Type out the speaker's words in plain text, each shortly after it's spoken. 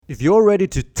If you're ready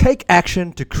to take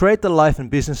action to create the life and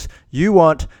business you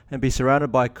want and be surrounded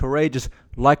by courageous,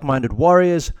 like-minded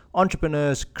warriors,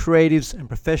 entrepreneurs, creatives, and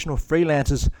professional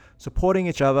freelancers supporting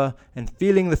each other and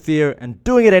feeling the fear and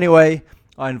doing it anyway,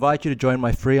 I invite you to join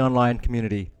my free online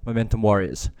community, Momentum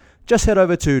Warriors. Just head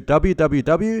over to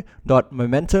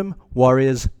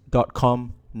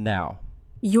www.momentumwarriors.com now.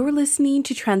 You're listening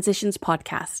to Transitions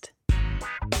Podcast.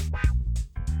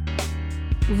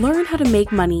 Learn how to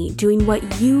make money doing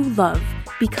what you love,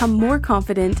 become more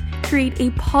confident, create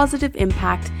a positive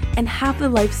impact, and have the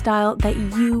lifestyle that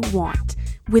you want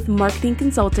with marketing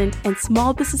consultant and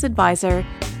small business advisor,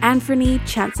 Anthony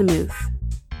Chansamuth.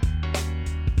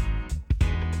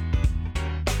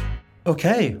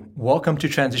 Okay, welcome to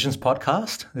Transitions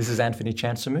Podcast. This is Anthony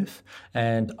Chansamuth,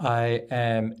 and I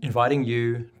am inviting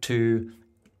you to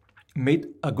meet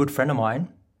a good friend of mine.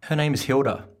 Her name is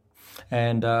Hilda,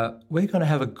 and we're going to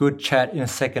have a good chat in a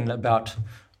second about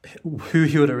who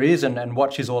Hilda is and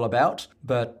what she's all about.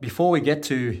 But before we get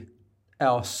to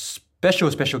our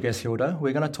special guest, Hilda,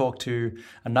 we're going to talk to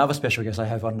another special guest I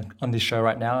have on this show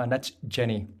right now, and that's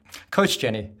Jenny, Coach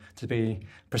Jenny, to be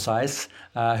precise.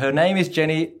 Her name is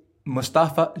Jenny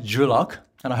Mustafa Julok,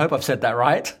 and I hope I've said that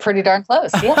right. Pretty darn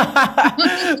close,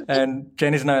 yeah. And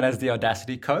Jenny's known as the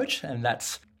Audacity Coach, and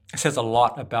that says a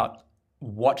lot about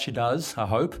what she does, I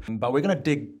hope. But we're going to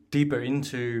dig deeper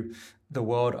into the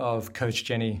world of Coach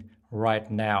Jenny right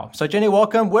now. So Jenny,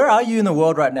 welcome. Where are you in the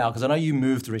world right now? Because I know you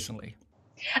moved recently.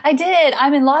 I did.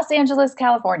 I'm in Los Angeles,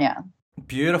 California.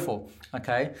 Beautiful.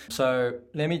 Okay. So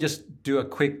let me just do a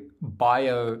quick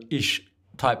bio-ish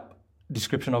type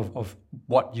description of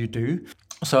what you do.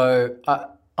 So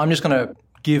I'm just going to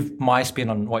give my spin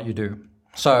on what you do.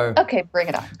 So okay, bring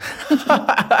it on.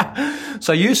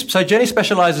 So Jenny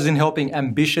specializes in helping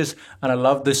ambitious, and I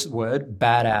love this word,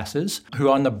 badasses, who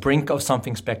are on the brink of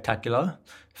something spectacular,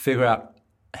 figure out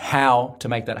how to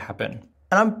make that happen.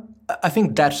 And I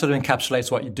think that sort of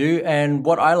encapsulates what you do. And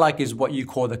what I like is what you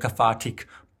call the cathartic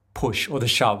push or the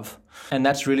shove. And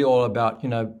that's really all about,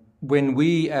 when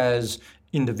we as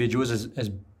individuals,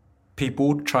 as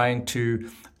people trying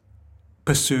to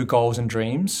pursue goals and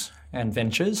dreams and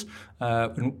ventures,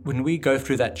 when we go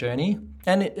through that journey,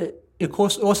 and it of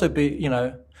course also be, in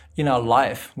our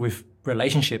life with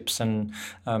relationships and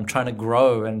trying to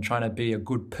grow and trying to be a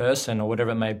good person or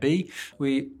whatever it may be,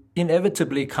 we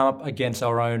inevitably come up against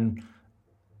our own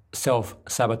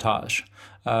self-sabotage.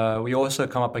 We also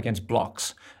come up against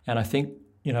blocks. And I think,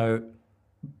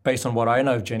 based on what I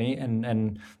know of Jenny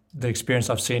and the experience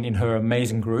I've seen in her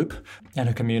amazing group and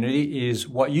her community, is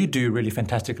what you do really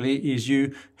fantastically is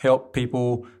you help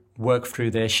people work through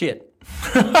their shit.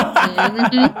 In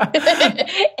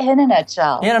a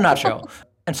nutshell. In a nutshell.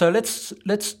 And so let's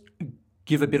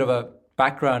give a bit of a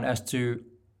background as to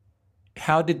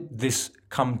how did this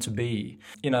come to be?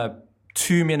 In a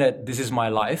 2-minute, this is my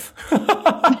life.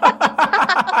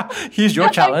 Here's your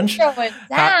challenge.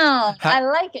 I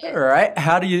like it. Right?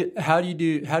 How do you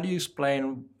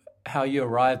explain how you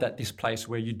arrived at this place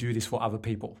where you do this for other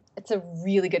people? It's a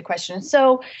really good question.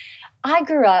 So I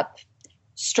grew up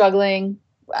struggling.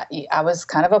 I was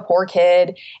kind of a poor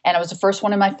kid, and I was the first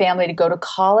one in my family to go to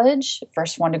college,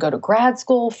 first one to go to grad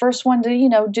school, first one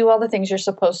to, do all the things you're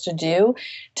supposed to do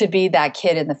to be that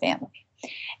kid in the family.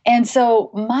 And so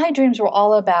my dreams were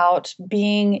all about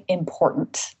being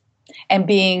important and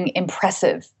being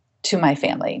impressive to my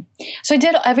family. So I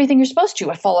did everything you're supposed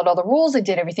to. I followed all the rules. I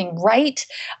did everything right.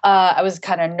 I was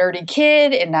kind of a nerdy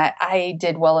kid, and I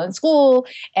did well in school.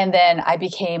 And then I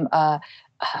became a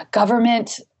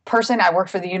government person. I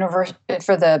worked for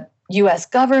the U.S.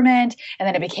 government, and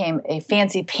then I became a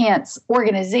fancy pants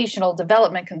organizational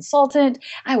development consultant.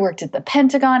 I worked at the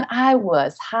Pentagon. I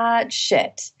was hot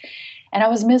shit, and I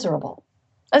was miserable.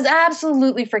 I was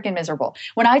absolutely freaking miserable.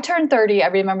 When I turned 30, I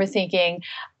remember thinking,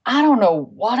 I don't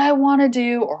know what I want to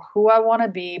do or who I want to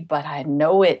be, but I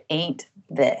know it ain't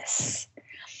this.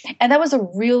 And that was a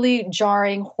really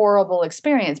jarring, horrible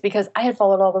experience because I had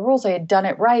followed all the rules. I had done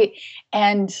it right.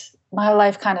 And my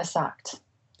life kind of sucked.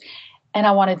 And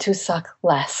I wanted to suck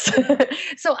less.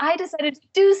 So I decided to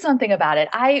do something about it.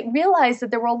 I realized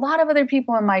that there were a lot of other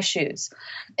people in my shoes.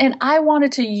 And I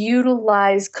wanted to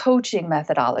utilize coaching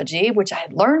methodology, which I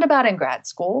had learned about in grad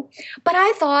school. But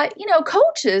I thought,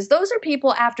 coaches, those are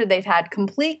people after they've had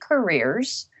complete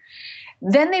careers.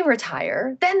 Then they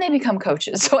retire, then they become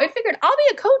coaches. So I figured I'll be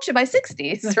a coach in my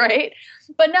 60s, right?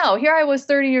 But no, here I was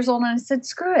 30 years old and I said,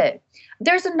 screw it.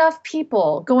 There's enough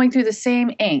people going through the same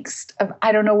angst of,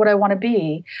 I don't know what I want to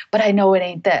be, but I know it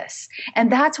ain't this.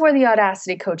 And that's where the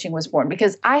Audacity coaching was born,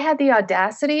 because I had the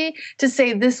audacity to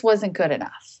say this wasn't good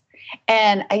enough.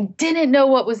 And I didn't know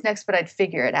what was next, but I'd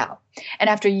figure it out. And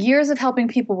after years of helping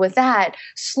people with that,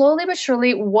 slowly but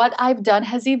surely, what I've done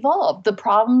has evolved. The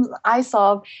problems I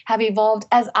solve have evolved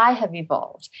as I have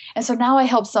evolved. And so now I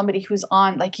help somebody who's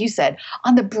on, like you said,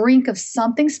 on the brink of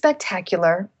something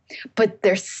spectacular, but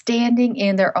they're standing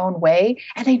in their own way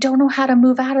and they don't know how to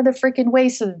move out of the freaking way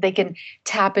so that they can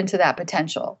tap into that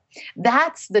potential.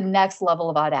 That's the next level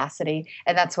of audacity.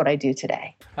 And that's what I do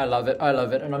today. I love it. I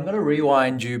love it. And I'm going to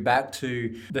rewind you back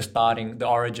to the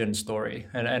origin story.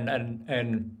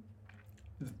 And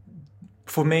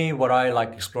for me, what I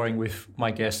like exploring with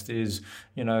my guests is,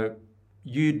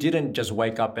 you didn't just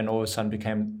wake up and all of a sudden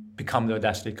become the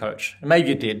Audacity coach. Maybe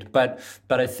you did, but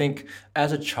I think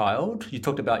as a child, you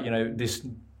talked about, this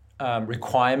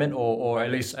requirement or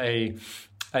at least a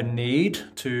need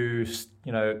to,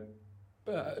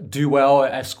 do well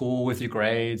at school with your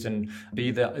grades and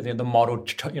be the model,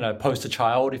 poster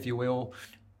child, if you will.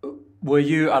 Were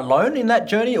you alone in that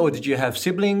journey, or did you have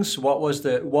siblings? What were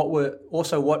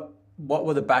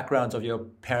the backgrounds of your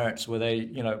parents? Were they,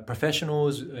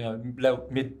 professionals,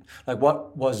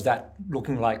 what was that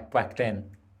looking like back then?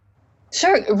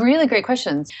 Sure. Really great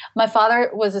questions. My father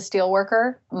was a steel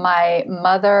worker. My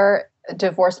mother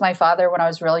divorced my father when I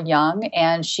was real young,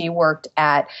 and she worked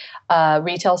at a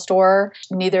retail store.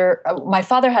 My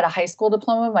father had a high school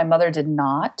diploma. My mother did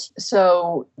not.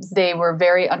 So they were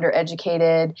very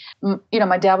undereducated.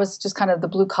 My dad was just kind of the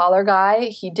blue collar guy.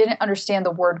 He didn't understand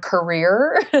the word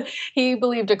career. He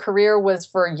believed a career was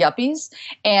for yuppies,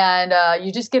 and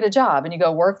you just get a job and you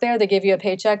go work there. They give you a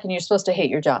paycheck and you're supposed to hate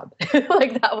your job.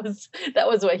 Like that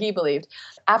was what he believed.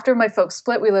 After my folks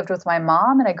split, we lived with my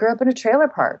mom, and I grew up in a trailer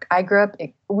park.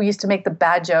 We used to make the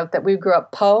bad joke that we grew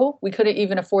up po. We couldn't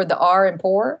even afford the R in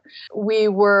poor. We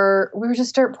were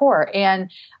just dirt poor. And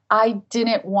I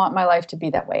didn't want my life to be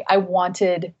that way. I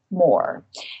wanted more,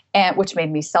 and which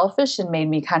made me selfish and made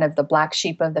me kind of the black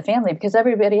sheep of the family because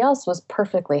everybody else was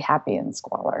perfectly happy in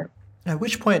squalor. At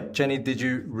which point, Jenny, did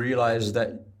you realize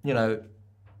that,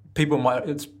 people might,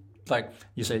 it's like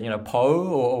you said, po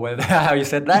or whatever, how you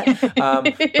said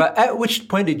that. But at which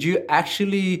point did you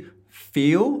actually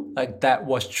feel like that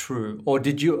was true? Or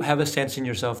did you have a sense in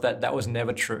yourself that that was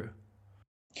never true?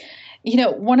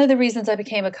 One of the reasons I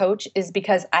became a coach is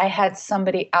because I had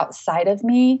somebody outside of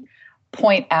me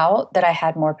point out that I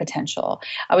had more potential.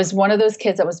 I was one of those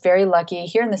kids that was very lucky.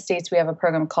 Here in the States, we have a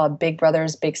program called Big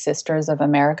Brothers, Big Sisters of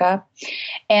America.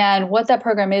 And what that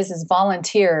program is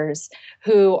volunteers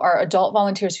who are adult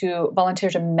volunteers who volunteer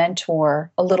to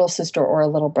mentor a little sister or a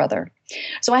little brother.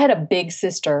 So I had a big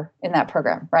sister in that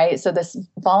program, right? So this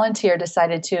volunteer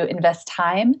decided to invest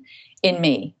time in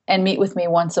me and meet with me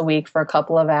once a week for a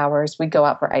couple of hours. We'd go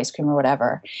out for ice cream or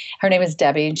whatever. Her name is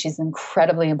Debbie, and she's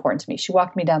incredibly important to me. She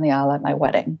walked me down the aisle at my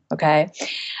wedding, okay?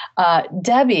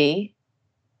 Debbie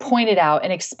pointed out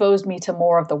and exposed me to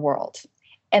more of the world.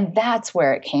 And that's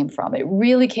where it came from. It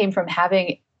really came from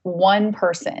having one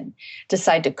person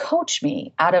decide to coach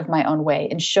me out of my own way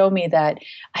and show me that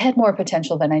I had more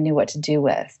potential than I knew what to do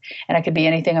with, and I could be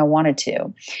anything I wanted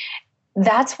to.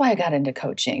 That's why I got into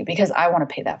coaching, because I want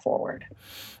to pay that forward.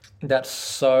 That's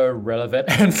so relevant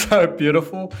and so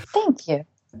beautiful. Thank you.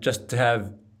 Just to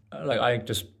have, I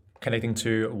just connecting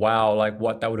to, wow,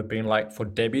 what that would have been like for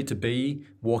Debbie to be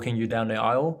walking you down the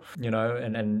aisle,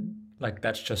 and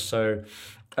that's just so,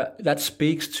 that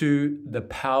speaks to the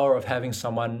power of having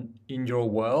someone in your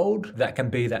world that can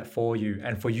be that for you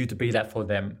and for you to be that for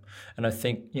them. And I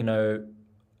think,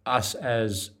 us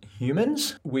as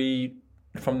humans,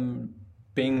 from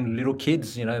being little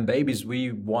kids, and babies,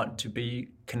 we want to be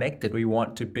connected. We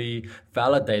want to be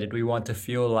validated. We want to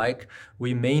feel like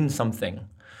we mean something,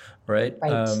 right?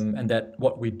 And that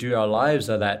what we do, our lives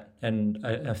are that. And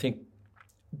I think,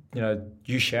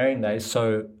 you sharing that is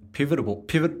so pivotal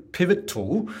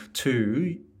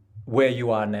to where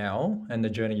you are now and the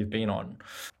journey you've been on.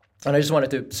 And I just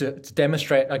wanted to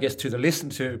demonstrate, I guess, to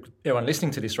everyone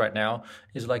listening to this right now,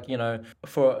 is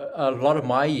for a lot of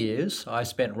my years, I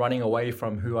spent running away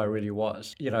from who I really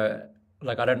was. I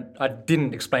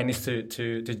didn't explain this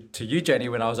to you, Jenny,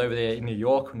 when I was over there in New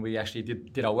York when we actually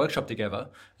did our workshop together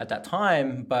at that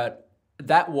time. But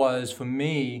that was, for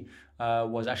me,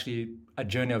 was actually a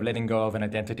journey of letting go of an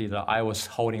identity that I was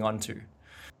holding on to.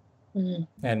 Mm-hmm.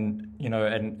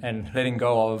 And letting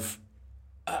go of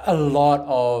a lot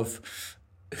of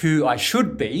who I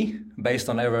should be based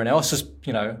on everyone else's,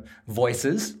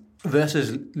 voices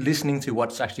versus listening to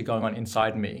what's actually going on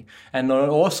inside me. And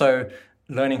also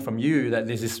learning from you that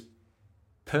there's this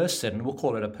person, we'll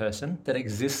call it a person, that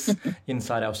exists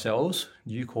inside ourselves.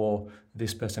 You call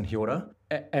this person Hilda.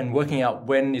 And working out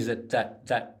when is it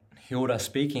that Hilda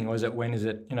speaking, or is it when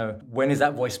is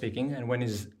that voice speaking, and when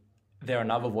is there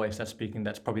another voice that's speaking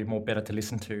that's probably more better to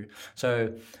listen to?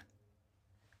 So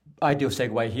ideal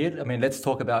segue here. I mean, let's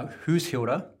talk about who's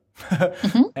Hilda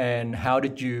and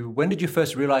when did you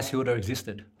first realize Hilda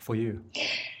existed for you?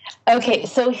 Okay,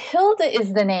 so Hilda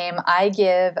is the name I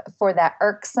give for that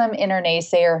irksome inner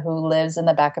naysayer who lives in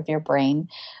the back of your brain,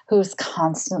 who's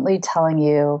constantly telling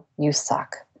you you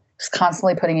suck, who's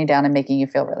constantly putting you down and making you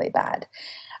feel really bad.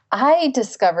 I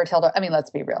discovered Hilda, I mean, let's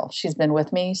be real. She's been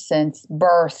with me since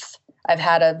birth. I've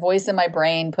had a voice in my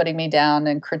brain putting me down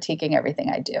and critiquing everything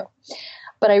I do.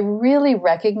 But I really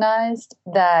recognized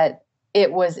that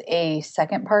it was a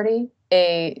second party,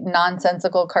 a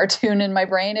nonsensical cartoon in my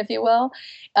brain, if you will,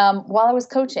 while I was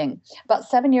coaching. About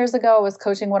 7 years ago, I was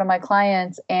coaching one of my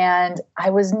clients, and I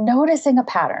was noticing a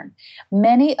pattern.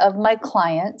 Many of my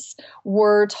clients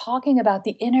were talking about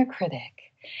the inner critic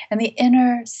and the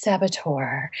inner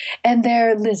saboteur and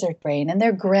their lizard brain and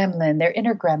their gremlin, their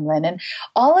inner gremlin, and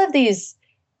all of these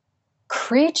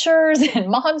creatures and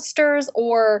monsters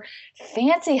or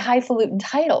fancy highfalutin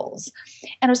titles.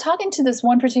 And I was talking to this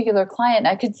one particular client, and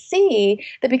I could see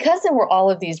that because there were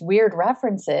all of these weird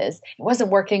references, it wasn't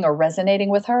working or resonating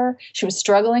with her. She was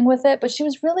struggling with it, but she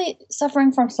was really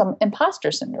suffering from some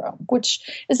imposter syndrome,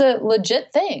 which is a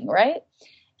legit thing, right?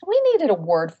 We needed a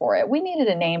word for it. We needed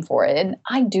a name for it. And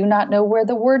I do not know where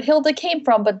the word Hilda came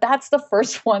from, but that's the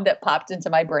first one that popped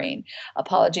into my brain.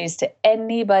 Apologies to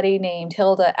anybody named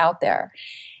Hilda out there.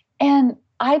 And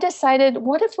I decided,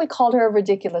 what if we called her a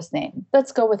ridiculous name?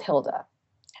 Let's go with Hilda.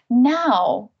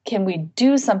 Now, can we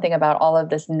do something about all of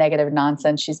this negative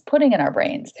nonsense she's putting in our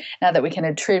brains now that we can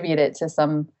attribute it to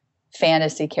some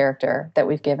fantasy character that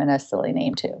we've given a silly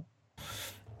name to?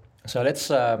 So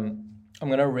I'm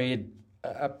going to read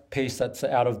a piece that's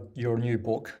out of your new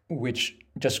book, which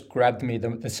just grabbed me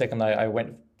the second I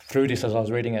went through this as I was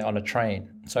reading it on a train.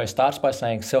 So it starts by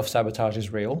saying self-sabotage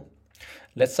is real.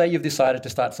 Let's say you've decided to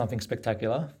start something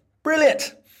spectacular.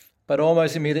 Brilliant! But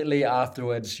almost immediately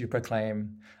afterwards you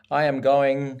proclaim, I am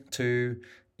going to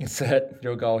insert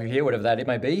your goal here, whatever that it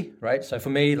may be, right? So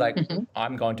for me,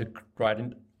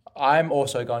 I'm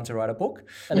also going to write a book.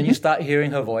 And then you start hearing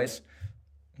her voice.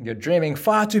 You're dreaming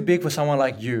far too big for someone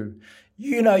like you.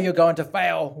 You know you're going to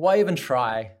fail. Why even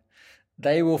try?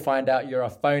 They will find out you're a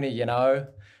phony, you know.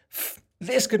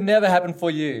 This could never happen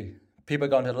for you. People are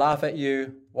going to laugh at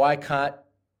you. Why can't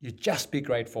you just be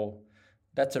grateful?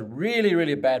 That's a really,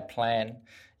 really bad plan.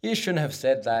 You shouldn't have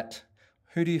said that.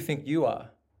 Who do you think you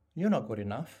are? You're not good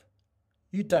enough.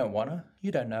 You don't want to.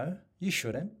 You don't know. You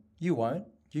shouldn't. You won't.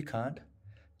 You can't.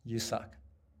 You suck.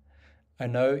 I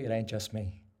know it ain't just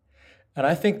me. And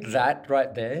I think that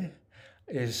right there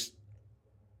is,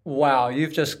 wow,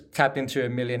 you've just tapped into a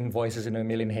million voices in a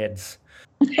million heads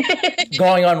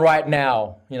going on right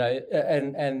now, you know,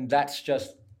 and that's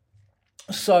just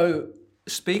so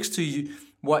speaks to you,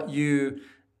 what you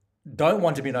don't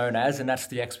want to be known as, and that's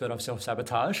the expert of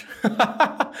self-sabotage.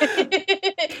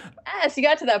 Yes, you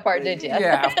got to that part, did you?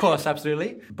 Yeah, of course,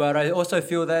 absolutely. But I also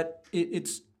feel that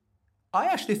I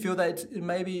actually feel that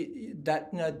maybe that,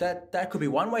 you know, that could be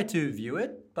one way to view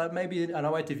it, but maybe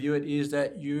another way to view it is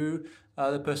that you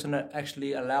are the person that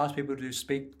actually allows people to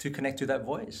speak, to connect to that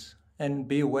voice and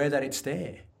be aware that it's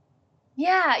there.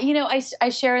 Yeah, you know, I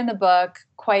share in the book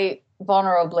quite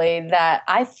vulnerably that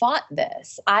I fought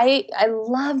this. I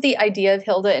love the idea of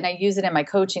Hilda, and I use it in my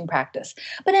coaching practice.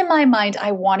 But in my mind,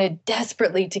 I wanted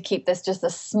desperately to keep this just a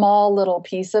small little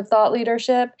piece of thought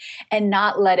leadership and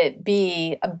not let it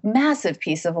be a massive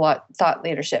piece of thought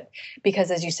leadership.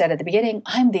 Because as you said at the beginning,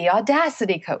 I'm the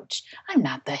audacity coach. I'm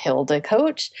not the Hilda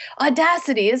coach.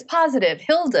 Audacity is positive.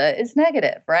 Hilda is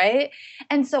negative, right?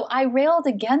 And so I railed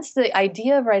against the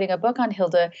idea of writing a book on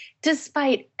Hilda,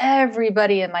 despite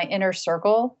everybody in my inner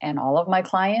circle and all of my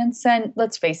clients, and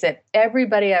let's face it,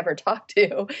 everybody I ever talked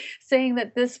to, saying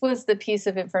that this was the piece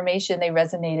of information they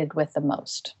resonated with the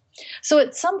most. So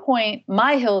at some point,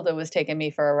 my Hilda was taking me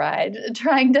for a ride,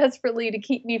 trying desperately to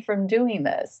keep me from doing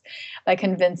this by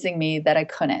convincing me that I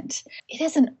couldn't. It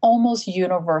is an almost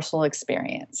universal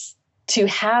experience to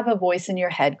have a voice in your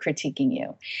head critiquing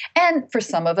you. And for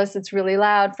some of us, it's really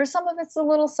loud. For some of us, it's a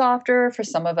little softer. For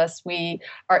some of us, we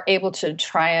are able to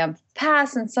triumph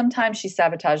past, and sometimes she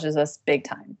sabotages us big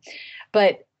time.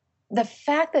 But the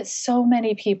fact that so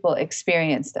many people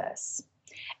experience this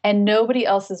and nobody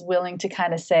else is willing to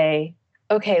kind of say,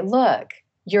 okay, look,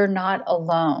 you're not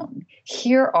alone.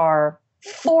 Here are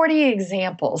 40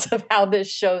 examples of how this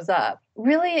shows up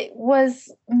really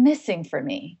was missing for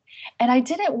me. And I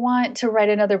didn't want to write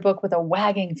another book with a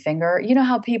wagging finger. You know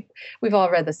how we've all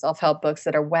read the self-help books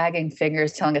that are wagging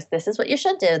fingers telling us this is what you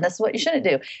should do and this is what you shouldn't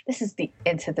do. This is the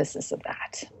antithesis of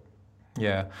that.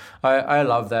 Yeah, I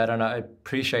love that. And I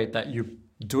appreciate that you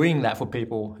doing that for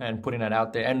people and putting that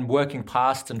out there and working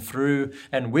past and through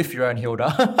and with your own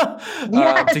Hilda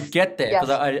Yes. to get there. Yes.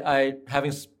 Because I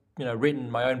having written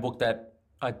my own book that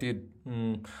I did.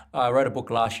 I wrote a book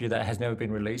last year that has never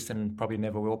been released and probably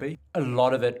never will be. A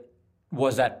lot of it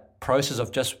was that process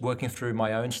of just working through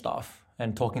my own stuff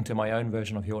and talking to my own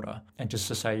version of Hilda and just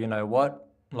to say, you know what,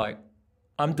 like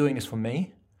I'm doing this for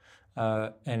me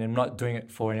and I'm not doing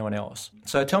it for anyone else.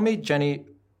 So tell me, Jenny,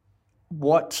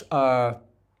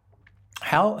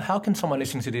 how can someone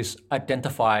listening to this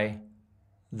identify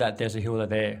that there's a Hilda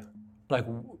there? Like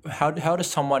how does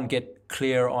someone get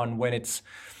clear on when it's,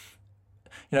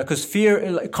 because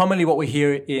fear, like, commonly what we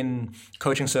hear in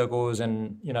coaching circles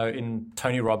and, in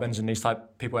Tony Robbins and these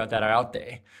type people that are out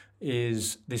there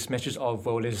is this message of,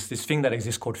 well, there's this thing that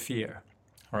exists called fear,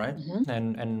 right? Mm-hmm.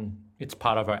 And it's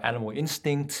part of our animal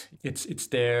instinct. It's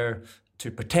there to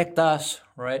protect us,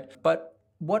 right? But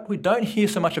what we don't hear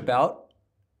so much about,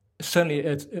 certainly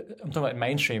I'm talking about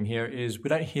mainstream here, is we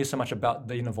don't hear so much about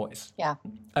the inner voice. Yeah.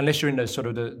 Unless you're in the sort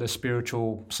of the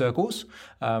spiritual circles,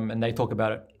 and they talk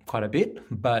about it quite a bit.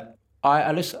 But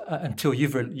I listen until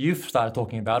you've started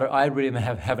talking about it. I really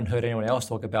haven't heard anyone else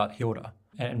talk about Hilda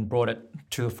and brought it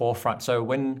to the forefront. So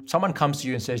when someone comes to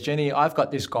you and says, Jenny, I've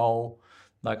got this goal,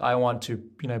 like I want to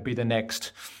be the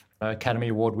next Academy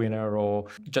Award winner, or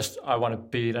just I want to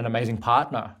be an amazing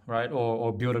partner, right?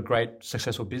 Or build a great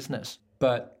successful business.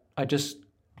 But I just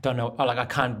don't know, like I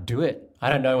can't do it. I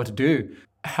don't know what to do.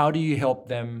 How do you help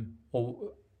them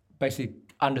or basically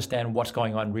understand what's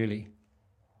going on really?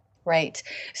 Right.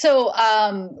 So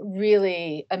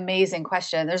really amazing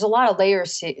question. There's a lot of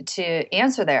layers to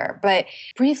answer there. But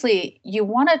briefly, you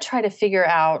want to try to figure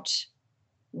out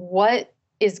what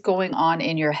is going on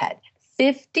in your head.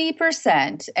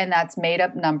 50%, and that's made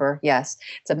up number. Yes,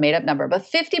 it's a made up number, but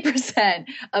 50%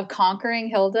 of conquering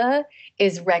Hilda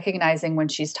is recognizing when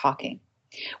she's talking.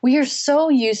 We are so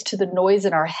used to the noise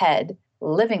in our head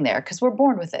living there because we're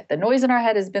born with it. The noise in our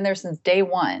head has been there since day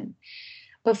one.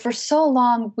 But for so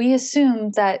long, we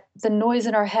assume that the noise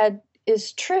in our head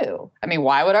is true. I mean,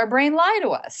 why would our brain lie to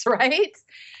us, right?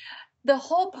 The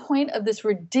whole point of this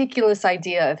ridiculous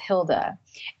idea of Hilda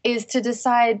is to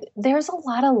decide there's a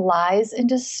lot of lies and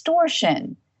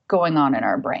distortion going on in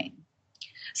our brain.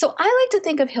 So I like to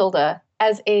think of Hilda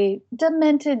as a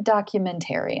demented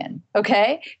documentarian,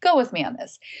 okay? Go with me on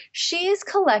this. She is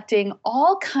collecting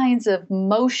all kinds of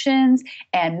motions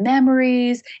and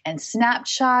memories and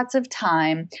snapshots of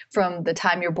time from the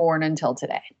time you're born until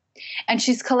today. And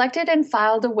she's collected and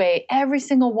filed away every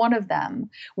single one of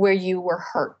them where you were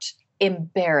hurt,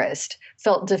 embarrassed,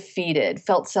 felt defeated,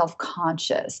 felt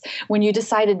self-conscious, when you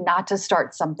decided not to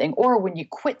start something, or when you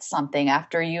quit something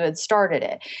after you had started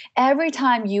it. Every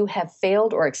time you have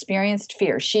failed or experienced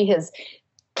fear, she has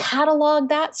cataloged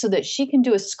that so that she can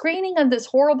do a screening of this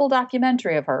horrible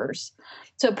documentary of hers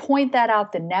to point that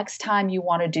out the next time you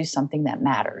want to do something that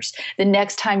matters, the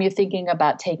next time you're thinking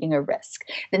about taking a risk,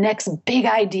 the next big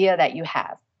idea that you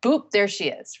have. Boop, there she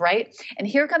is, right? And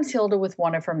here comes Hilda with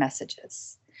one of her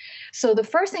messages. So the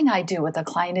first thing I do with a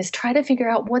client is try to figure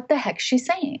out what the heck she's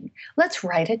saying. Let's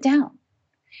write it down.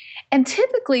 And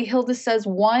typically Hilda says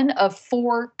one of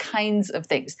four kinds of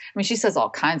things. I mean, she says all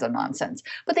kinds of nonsense,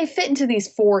 but they fit into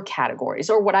these four categories,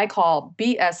 or what I call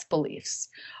BS beliefs.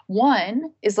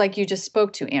 One is, like you just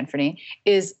spoke to, Anthony,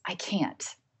 is I can't.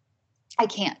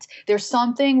 There's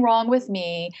something wrong with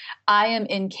me. I am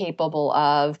incapable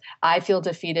of. I feel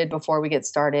defeated before we get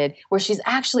started, where she's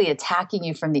actually attacking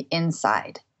you from the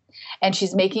inside. And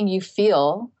she's making you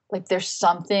feel like there's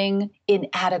something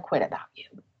inadequate about you.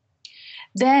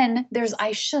 Then there's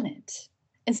I shouldn't.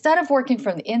 Instead of working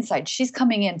from the inside, she's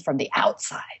coming in from the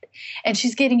outside. And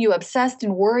she's getting you obsessed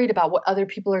and worried about what other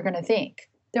people are going to think.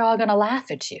 They're all going to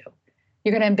laugh at you.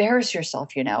 You're going to embarrass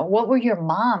yourself, What will your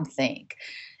mom think?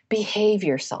 Behave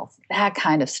yourself, that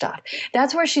kind of stuff.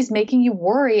 That's where she's making you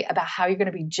worry about how you're going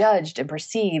to be judged and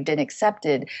perceived and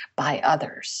accepted by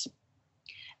others.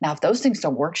 Now, if those things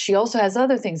don't work, she also has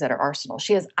other things at her arsenal.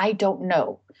 She has I don't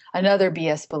know, another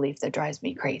BS belief that drives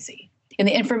me crazy. In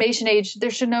the information age,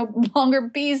 there should no longer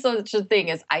be such a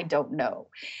thing as I don't know.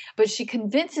 But she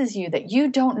convinces you that you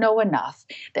don't know enough,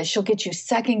 that she'll get you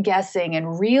second guessing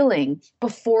and reeling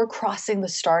before crossing the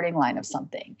starting line of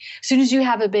something. As soon as you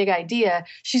have a big idea,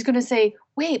 she's going to say,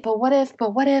 wait, but what if,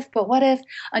 but what if, but what if,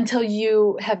 until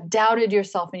you have doubted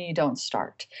yourself and you don't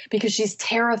start because she's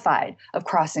terrified of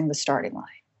crossing the starting line.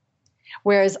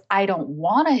 Whereas I don't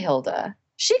want a Hilda,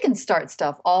 she can start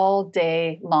stuff all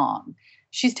day long.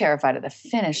 She's terrified of the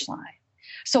finish line.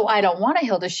 So I don't want a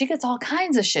Hilda. She gets all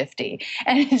kinds of shifty.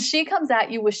 And she comes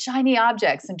at you with shiny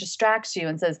objects and distracts you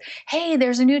and says, hey,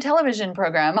 there's a new television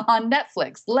program on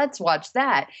Netflix. Let's watch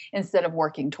that instead of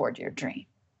working toward your dream.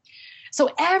 So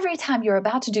every time you're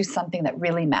about to do something that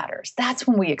really matters, that's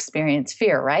when we experience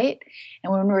fear, right?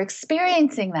 And when we're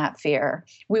experiencing that fear,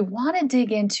 we want to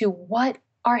dig into what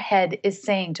our head is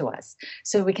saying to us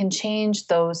so we can change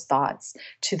those thoughts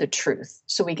to the truth.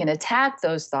 So we can attack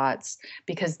those thoughts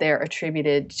because they're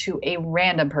attributed to a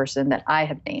random person that I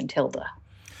have named Hilda.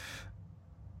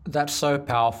 That's so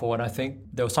powerful. And I think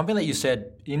there was something that you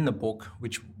said in the book,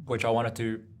 which I wanted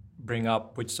to bring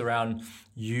up, which is around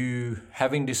you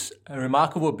having this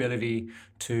remarkable ability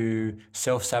to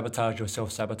self-sabotage or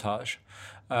self-sabotage.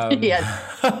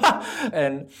 Yes.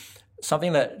 And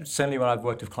something that certainly when I've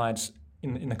worked with clients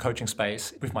in the coaching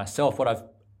space, with myself, what I've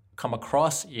come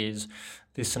across is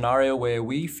this scenario where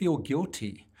we feel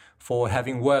guilty for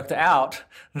having worked out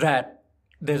that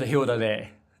there's a Hilda there.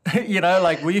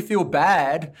 Like we feel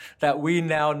bad that we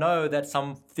now know that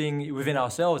something within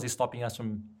ourselves is stopping us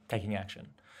from taking action.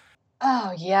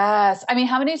 Oh, yes. I mean,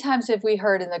 how many times have we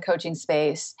heard in the coaching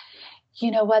space, you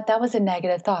know what, that was a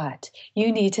negative thought.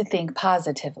 You need to think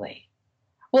positively.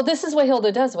 Well, this is what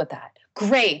Hilda does with that.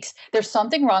 Great. There's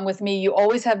something wrong with me. You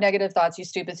always have negative thoughts, you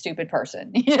stupid, stupid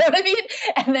person. You know what I mean?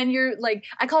 And then you're like,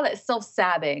 I call that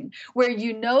self-sabbing, where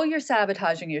you know you're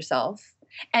sabotaging yourself.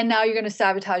 And now you're going to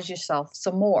sabotage yourself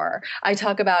some more. I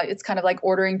talk about it's kind of like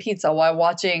ordering pizza while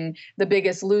watching The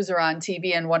Biggest Loser on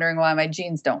TV and wondering why my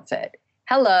jeans don't fit.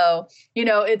 Hello.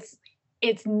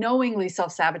 It's knowingly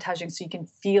self-sabotaging so you can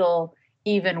feel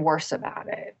even worse about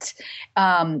it.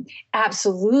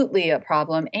 Absolutely a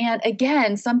problem. And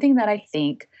again, something that I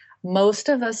think most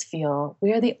of us feel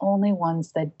we are the only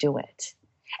ones that do it.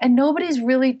 And nobody's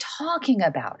really talking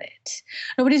about it.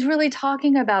 Nobody's really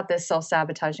talking about this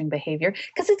self-sabotaging behavior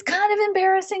because it's kind of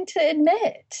embarrassing to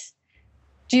admit.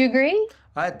 Do you agree?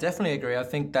 I definitely agree. I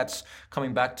think that's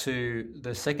coming back to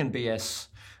the second BS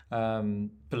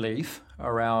belief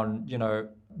around,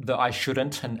 the I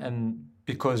shouldn't and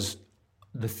because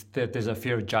there's a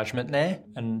fear of judgment there.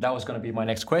 And that was going to be my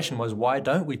next question was, why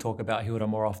don't we talk about Hilda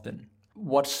more often?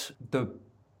 What's the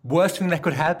worst thing that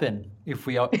could happen if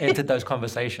we entered those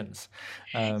conversations?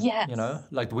 Yes.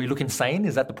 Like, do we look insane?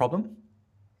 Is that the problem?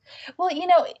 Well,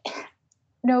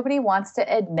 nobody wants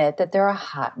to admit that they're a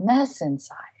hot mess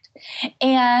inside.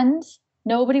 And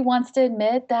nobody wants to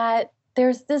admit that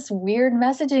there's this weird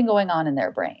messaging going on in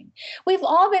their brain. We've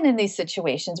all been in these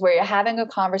situations where you're having a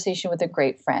conversation with a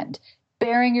great friend,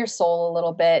 bearing your soul a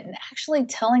little bit and actually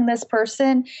telling this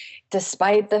person,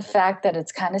 despite the fact that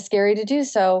it's kind of scary to do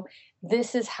so,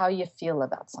 this is how you feel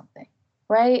about something,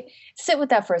 right? Sit with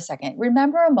that for a second.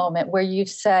 Remember a moment where you've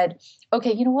said,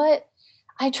 okay, you know what?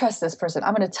 I trust this person.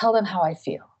 I'm going to tell them how I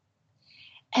feel.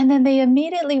 And then they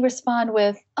immediately respond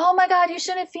with, oh my God, you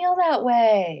shouldn't feel that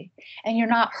way. And you're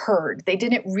not heard. They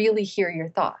didn't really hear your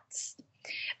thoughts.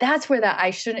 That's where that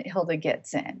I shouldn't Hilda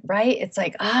gets in, right? It's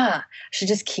like, I should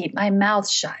just keep my mouth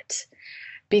shut.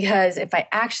 Because if I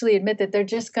actually admit that they're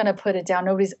just going to put it down,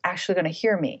 nobody's actually going to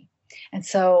hear me. And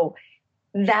so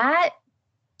that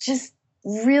just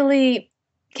really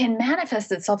can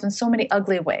manifest itself in so many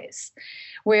ugly ways,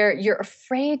 where you're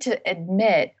afraid to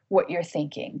admit what you're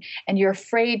thinking and you're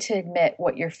afraid to admit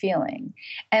what you're feeling.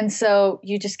 And so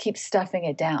you just keep stuffing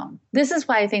it down. This is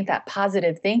why I think that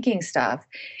positive thinking stuff,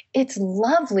 it's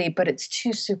lovely, but it's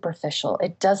too superficial.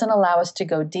 It doesn't allow us to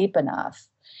go deep enough.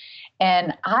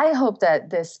 And I hope that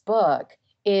this book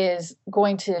is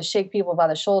going to shake people by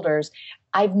the shoulders.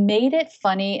 I've made it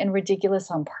funny and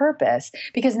ridiculous on purpose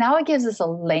because now it gives us a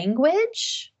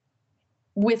language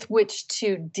with which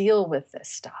to deal with this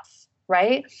stuff,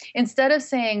 right? Instead of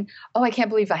saying, oh, I can't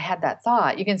believe I had that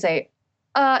thought, you can say,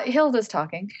 Hilda's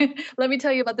talking. Let me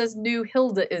tell you about this new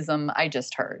Hildaism I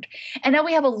just heard. And now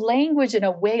we have a language and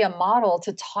a way, a model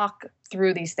to talk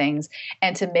through these things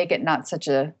and to make it not such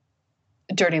a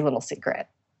dirty little secret.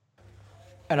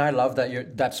 And I love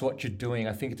that that's what you're doing.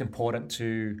 I think it's important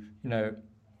to,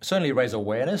 certainly raise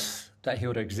awareness that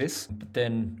Hilda exists, but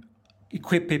then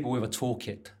equip people with a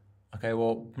toolkit. Okay,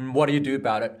 well, what do you do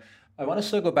about it? I want to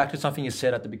circle back to something you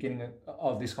said at the beginning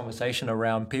of this conversation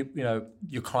around people,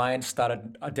 your clients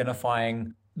started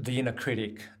identifying the inner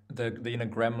critic, the inner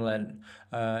gremlin.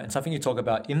 And something you talk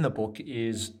about in the book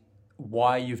is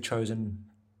why you've chosen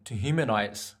to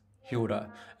humanize Hilda,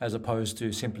 as opposed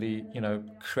to simply,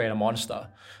 create a monster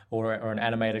or an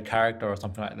animated character or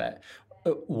something like that.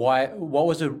 Why? What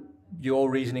was your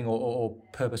reasoning or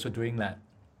purpose for doing that?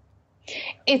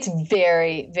 It's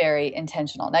very, very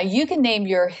intentional. Now, you can name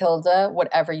your Hilda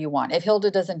whatever you want. If Hilda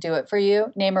doesn't do it for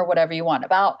you, name her whatever you want.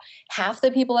 About half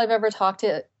the people I've ever talked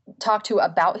to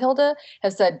about Hilda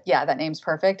have said, yeah, that name's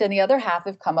perfect. And the other half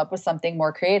have come up with something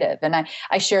more creative. And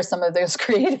I share some of those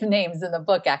creative names in the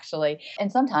book, actually.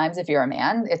 And sometimes if you're a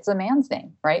man, it's a man's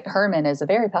name, right? Herman is a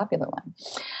very popular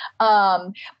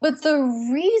one. But the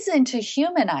reason to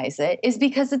humanize it is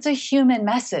because it's a human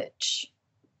message.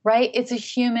 Right? It's a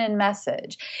human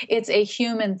message. It's a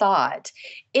human thought.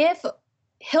 If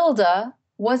Hilda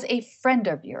was a friend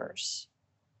of yours,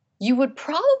 you would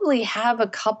probably have a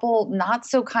couple not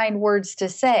so kind words to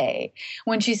say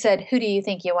when she said, "Who do you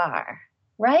think you are?"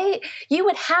 Right? You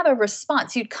would have a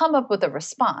response. You'd come up with a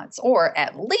response, or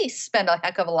at least spend a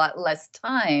heck of a lot less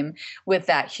time with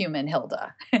that human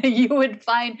Hilda. You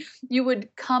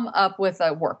would come up with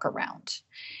a workaround.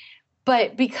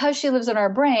 But because she lives in our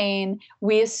brain,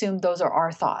 we assume those are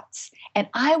our thoughts. And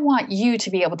I want you to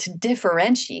be able to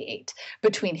differentiate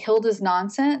between Hilda's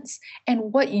nonsense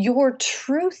and what your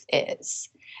truth is.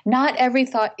 Not every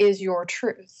thought is your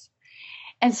truth.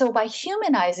 And so by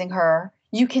humanizing her,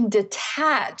 you can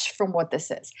detach from what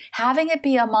this is. Having it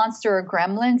be a monster or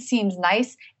gremlin seems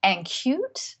nice and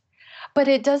cute, but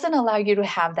it doesn't allow you to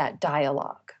have that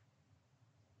dialogue.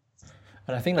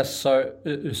 And I think that's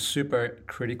super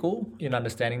critical in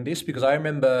understanding this, because I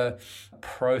remember a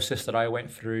process that I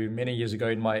went through many years ago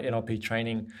in my NLP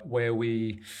training where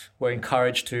we were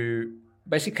encouraged to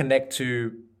basically connect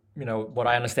to, what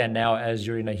I understand now as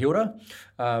your inner Hilda,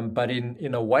 but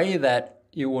in a way that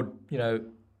it would,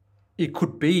 it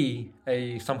could be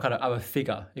some kind of other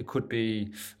figure. It could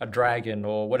be a dragon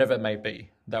or whatever it may be.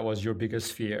 That was your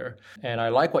biggest fear. And I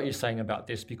like what you're saying about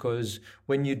this, because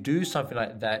when you do something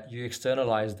like that, you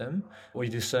externalize them, or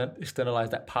you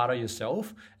externalize that part of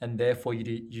yourself, and therefore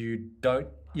you're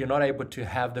not able to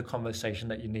have the conversation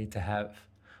that you need to have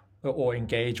or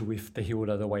engage with the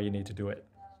Hilda the way you need to do it.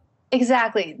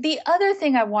 Exactly. The other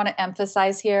thing I want to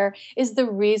emphasize here is the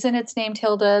reason it's named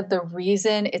Hilda, the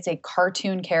reason it's a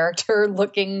cartoon character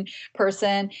looking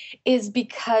person, is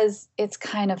because it's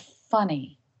kind of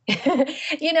funny.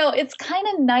 It's kind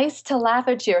of nice to laugh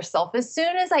at yourself. As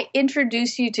soon as I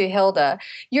introduce you to Hilda,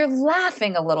 you're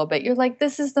laughing a little bit. You're like,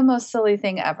 this is the most silly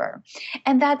thing ever.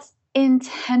 And that's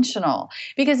intentional,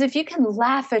 because if you can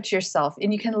laugh at yourself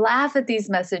and you can laugh at these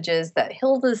messages that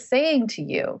Hilda's saying to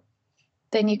you,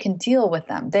 then you can deal with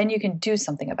them. Then you can do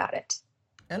something about it.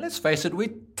 And let's face it, we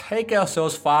take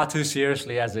ourselves far too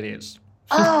seriously as it is.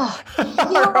 Oh,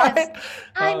 yes. Right?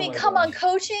 I mean, come on.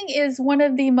 Coaching is one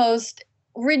of the most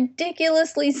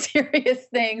ridiculously serious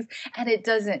things, and it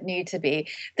doesn't need to be.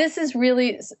 This is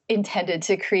really intended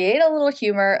to create a little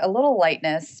humor, a little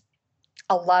lightness,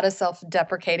 a lot of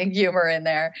self-deprecating humor in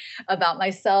there about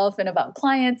myself and about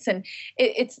clients. And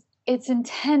it's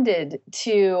intended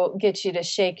to get you to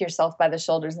shake yourself by the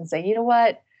shoulders and say, you know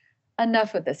what?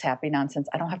 Enough with this happy nonsense.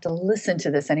 I don't have to listen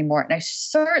to this anymore. And I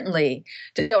certainly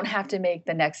don't have to make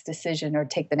the next decision or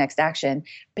take the next action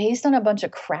based on a bunch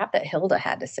of crap that Hilda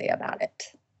had to say about it.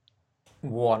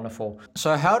 Wonderful.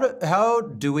 So how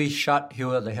do we shut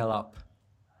Hilda the hell up?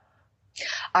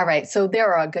 All right. So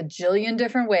there are a gajillion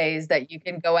different ways that you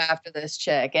can go after this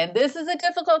chick. And this is a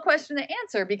difficult question to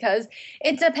answer because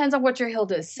it depends on what your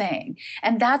Hilda is saying.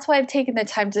 And that's why I've taken the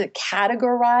time to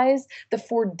categorize the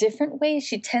 4 different ways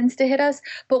she tends to hit us.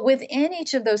 But within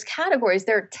each of those categories,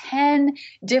 there are 10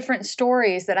 different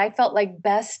stories that I felt like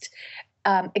best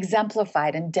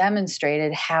exemplified and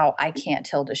demonstrated how I Can't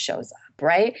Hilda shows up,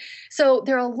 right? So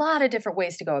there are a lot of different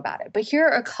ways to go about it. But here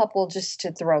are a couple just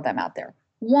to throw them out there.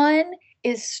 One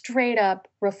is straight up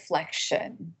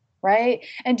reflection, right?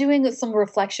 And doing some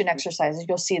reflection exercises.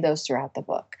 You'll see those throughout the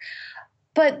book.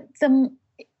 But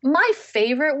my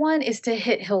favorite one is to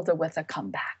hit Hilda with a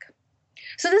comeback.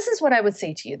 So this is what I would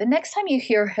say to you. The next time you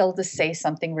hear Hilda say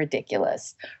something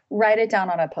ridiculous, write it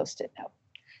down on a Post-it note.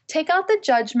 Take out the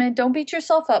judgment. Don't beat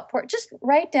yourself up for it. Just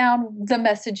write down the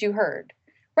message you heard.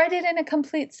 Write it in a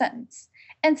complete sentence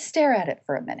and stare at it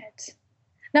for a minute.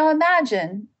 Now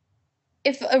imagine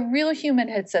if a real human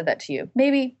had said that to you,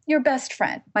 maybe your best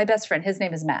friend, my best friend, his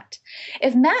name is Matt.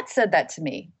 If Matt said that to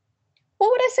me,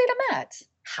 what would I say to Matt?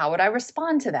 How would I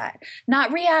respond to that?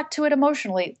 Not react to it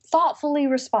emotionally, thoughtfully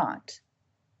respond.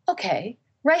 Okay,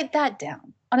 write that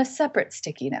down on a separate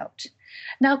sticky note.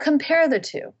 Now compare the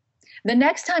two. The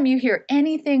next time you hear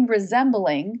anything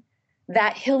resembling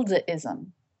that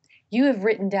Hildaism, you have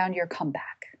written down your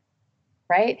comeback,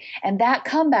 right? And that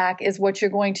comeback is what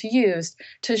you're going to use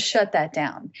to shut that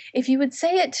down. If you would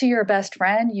say it to your best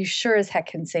friend, you sure as heck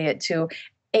can say it to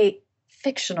a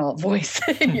fictional voice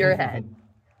in your head.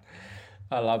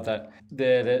 I love that.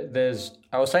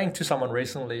 I was saying to someone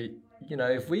recently,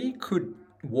 if we could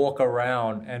walk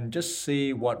around and just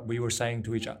see what we were saying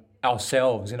to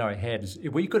ourselves in our heads,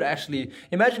 if we could actually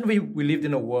imagine we lived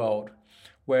in a world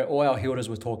where all our healers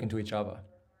were talking to each other.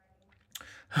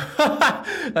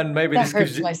 And maybe that this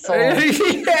hurts gives you my soul.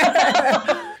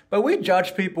 Yeah. But we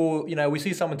judge people, we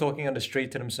see someone talking on the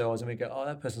street to themselves and we go, oh,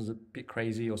 that person's a bit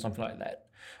crazy or something like that.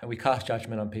 And we cast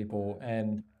judgment on people.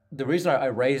 And the reason I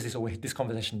raised this, or this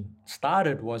conversation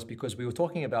started, was because we were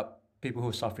talking about people who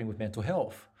are suffering with mental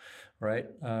health, right?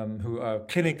 Who are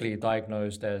clinically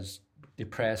diagnosed as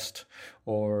depressed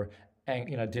or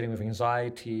dealing with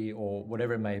anxiety or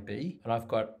whatever it may be. And I've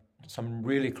got some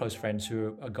really close friends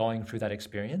who are going through that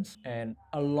experience. And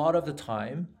a lot of the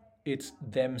time, it's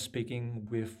them speaking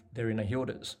with their inner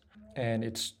healers. And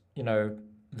it's, I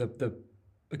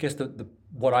guess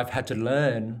what I've had to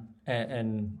learn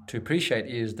and to appreciate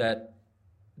is that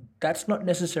that's not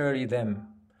necessarily them.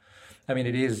 I mean,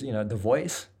 it is, the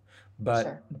voice, but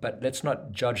Sure. but let's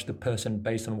not judge the person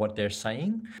based on what they're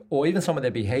saying or even some of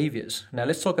their behaviors. Now,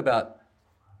 let's talk about,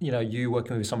 you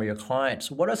working with some of your clients.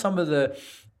 What are some of the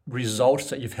results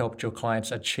that you've helped your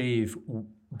clients achieve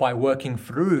by working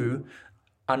through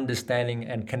understanding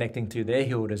and connecting to their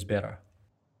healers better?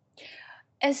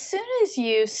 As soon as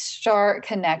you start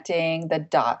connecting the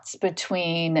dots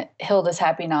between Hilda's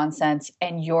happy nonsense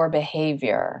and your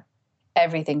behavior,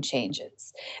 everything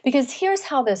changes. Because here's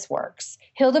how this works.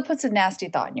 Hilda puts a nasty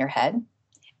thought in your head.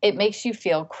 It makes you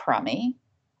feel crummy,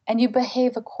 and you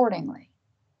behave accordingly.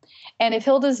 And if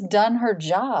Hilda's done her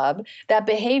job, that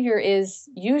behavior is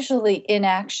usually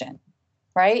inaction,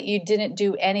 right? You didn't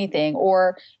do anything,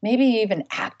 or maybe even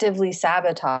actively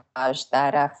sabotage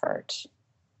that effort.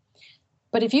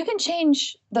 But if you can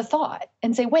change the thought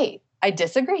and say, wait, I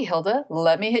disagree, Hilda.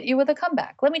 Let me hit you with a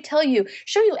comeback. Let me show you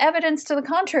evidence to the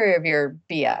contrary of your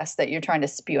BS that you're trying to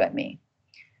spew at me.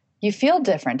 You feel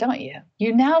different, don't you?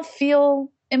 You now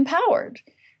feel empowered,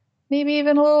 maybe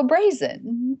even a little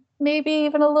brazen, maybe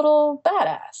even a little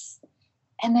badass.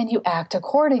 And then you act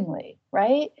accordingly,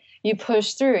 right? You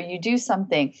push through, you do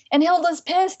something. And Hilda's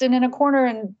pissed and in a corner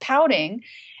and pouting,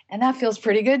 and that feels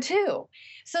pretty good too.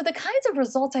 So the kinds of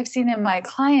results I've seen in my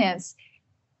clients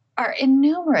are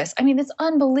innumerous. I mean, it's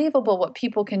unbelievable what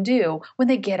people can do when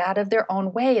they get out of their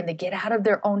own way and they get out of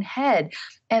their own head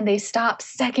and they stop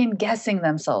second guessing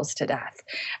themselves to death.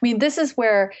 I mean, this is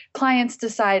where clients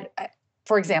decide,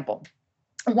 for example,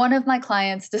 one of my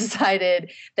clients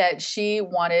decided that she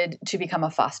wanted to become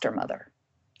a foster mother.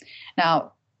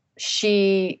 Now,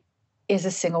 she is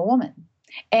a single woman.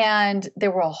 And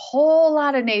there were a whole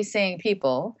lot of naysaying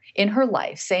people in her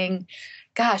life saying,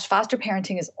 gosh, foster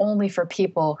parenting is only for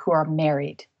people who are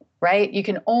married, right? You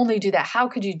can only do that. How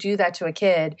could you do that to a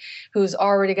kid who's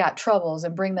already got troubles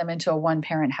and bring them into a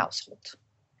one-parent household?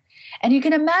 And you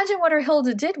can imagine what her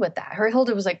Hilda did with that. Her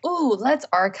Hilda was like, ooh, let's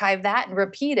archive that and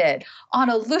repeat it on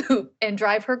a loop and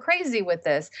drive her crazy with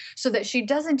this so that she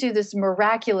doesn't do this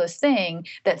miraculous thing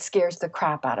that scares the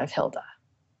crap out of Hilda.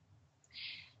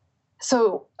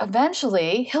 So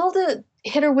eventually, Hilda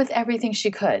hit her with everything she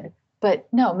could. But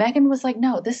no, Megan was like,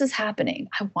 no, this is happening.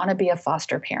 I want to be a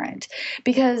foster parent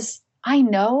because I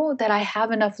know that I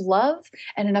have enough love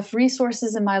and enough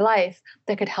resources in my life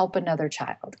that could help another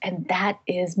child. And that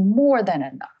is more than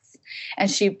enough. And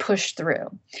she pushed through.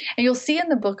 And you'll see in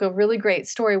the book a really great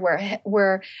story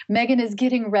where Megan is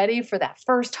getting ready for that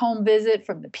first home visit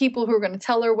from the people who are going to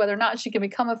tell her whether or not she can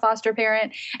become a foster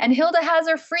parent. And Hilda has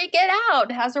her freaking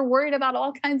out, has her worried about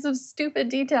all kinds of stupid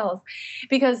details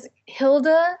because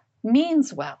Hilda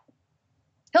means well.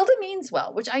 Hilda means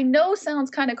well, which I know sounds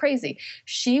kind of crazy.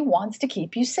 She wants to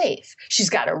keep you safe. She's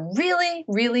got a really,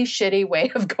 really shitty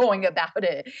way of going about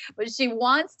it, but she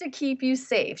wants to keep you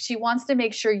safe. She wants to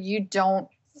make sure you don't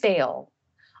fail.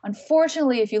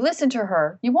 Unfortunately, if you listen to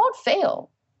her, you won't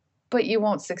fail, but you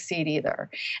won't succeed either.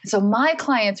 And so my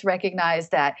clients recognize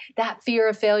that fear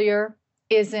of failure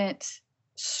isn't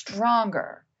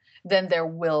stronger than their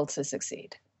will to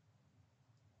succeed.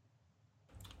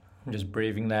 I'm just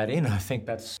breathing that in. I think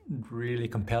that's really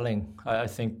compelling. I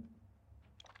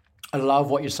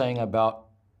love what you're saying about,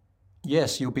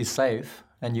 yes, you'll be safe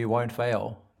and you won't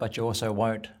fail, but you also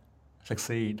won't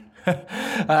succeed.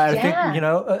 I think,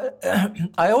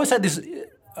 I always had this,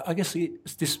 I guess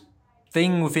it's this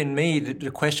thing within me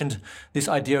that questioned this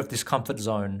idea of this comfort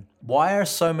zone. Why are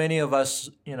so many of us,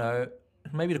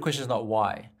 maybe the question is not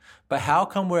why, but how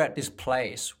come we're at this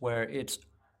place where it's,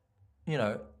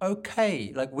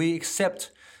 okay. Like we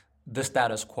accept the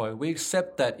status quo. We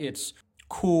accept that it's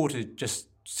cool to just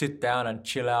sit down and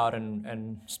chill out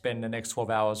and spend the next 12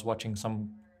 hours watching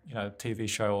some, TV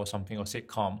show or something or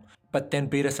sitcom, but then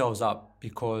beat ourselves up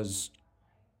because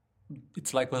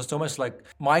it's almost like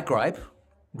my gripe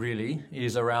really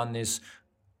is around this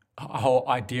whole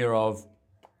idea of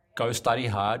go study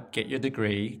hard, get your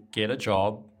degree, get a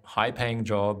job, high paying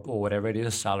job or whatever it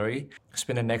is, salary,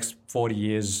 spend the next 40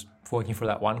 years working for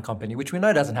that one company, which we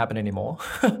know doesn't happen anymore.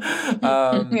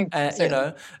 And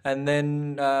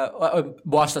then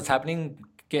whilst that's happening,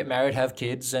 get married, have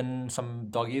kids and some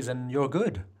doggies and you're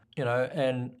good,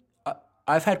 and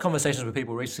I've had conversations with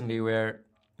people recently where,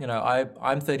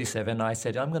 I'm 37. I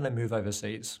said, I'm going to move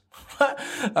overseas.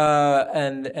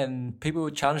 And people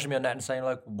would challenge me on that and saying,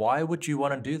 like, why would you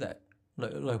want to do that?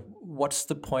 Like, what's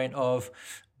the point of,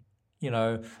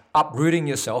 uprooting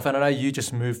yourself? And I know you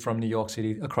just moved from New York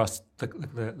City across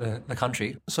the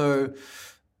country. So,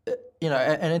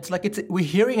 and it's like we're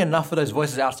hearing enough of those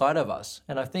voices outside of us.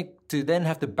 And I think to then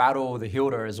have to battle the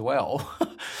Hilda as well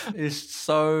is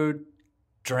so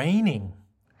draining.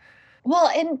 Well,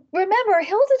 and remember,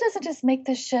 Hilda doesn't just make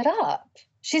this shit up.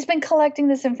 She's been collecting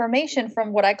this information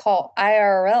from what I call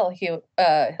IRL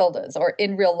Hildas, or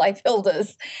in real life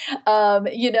Hildas.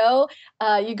 You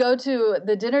go to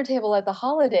the dinner table at the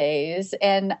holidays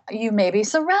and you may be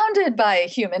surrounded by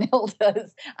human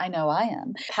Hildas. I know I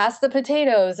am. Pass the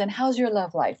potatoes and how's your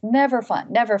love life? Never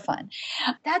fun, never fun.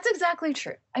 That's exactly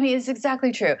true. I mean, it's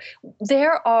exactly true.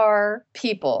 There are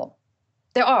people,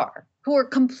 who are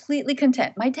completely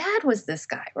content. My dad was this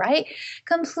guy, right?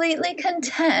 Completely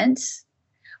content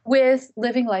with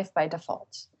living life by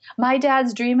default. My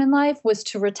dad's dream in life was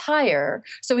to retire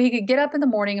so he could get up in the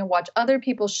morning and watch other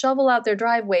people shovel out their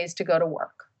driveways to go to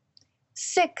work.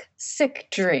 Sick, sick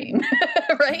dream,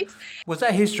 right? Was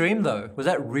that his dream though? Was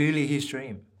that really his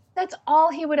dream? That's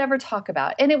all he would ever talk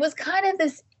about. And it was kind of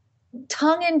this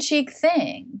tongue-in-cheek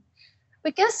thing.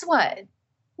 But guess what?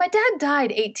 My dad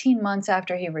died 18 months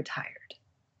after he retired.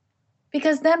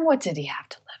 Because then what did he have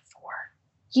to live for?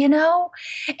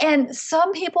 And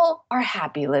some people are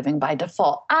happy living by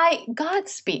default.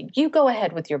 Godspeed. You go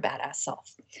ahead with your badass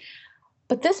self.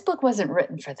 But this book wasn't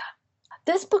written for them.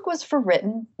 This book was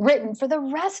written for the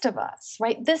rest of us,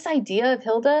 right? This idea of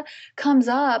Hilda comes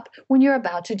up when you're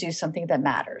about to do something that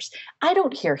matters. I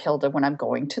don't hear Hilda when I'm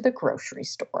going to the grocery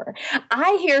store.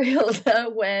 I hear Hilda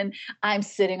when I'm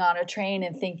sitting on a train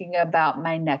and thinking about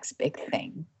my next big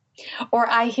thing. Or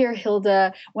I hear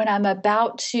Hilda when I'm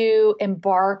about to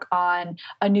embark on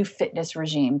a new fitness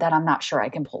regime that I'm not sure I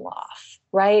can pull off,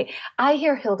 right? I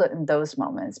hear Hilda in those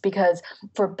moments because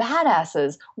for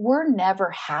badasses, we're never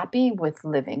happy with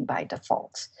living by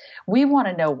default. We want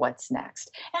to know what's next.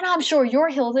 And I'm sure your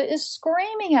Hilda is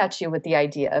screaming at you with the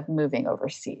idea of moving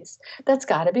overseas. That's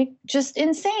got to be just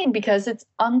insane because it's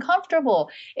uncomfortable.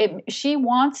 She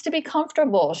wants to be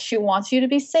comfortable. She wants you to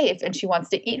be safe, and she wants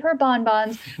to eat her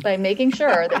bonbons by making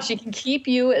sure that she can keep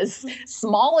you as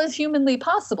small as humanly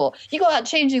possible. You go out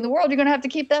changing the world, you're going to have to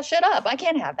keep that shit up. I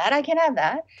can't have that. I can't have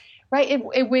that. Right?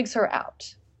 It wigs her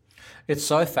out. It's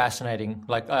so fascinating.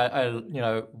 Like, I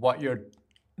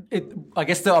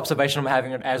guess the observation I'm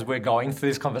having as we're going through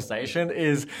this conversation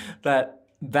is that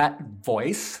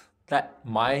voice, that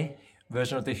my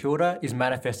version of the Hilda is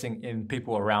manifesting in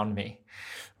people around me,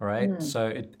 right?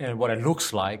 So and what it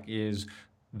looks like is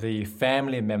the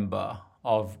family member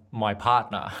of my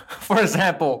partner, for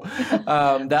example,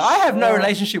 that I have no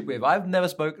relationship with. I've never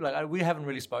spoken, we haven't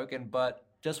really spoken, but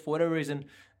just for whatever reason,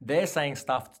 they're saying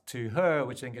stuff to her,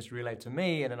 which then gets relayed to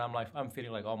me. And then I'm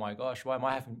feeling like, oh my gosh,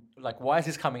 why is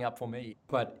this coming up for me?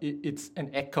 But it's an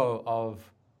echo of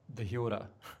the Hilda.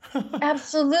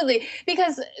 Absolutely.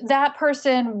 Because that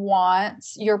person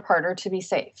wants your partner to be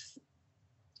safe.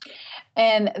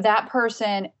 And that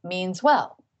person means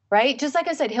well. Right? Just like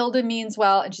I said, Hilda means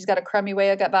well, and she's got a crummy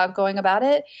way about going about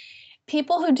it.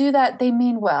 People who do that, they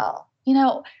mean well.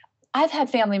 I've had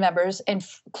family members and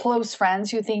close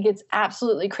friends who think it's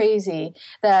absolutely crazy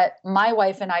that my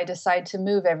wife and I decide to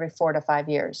move every 4 to 5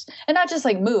 years. And not just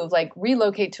move,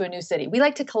 relocate to a new city. We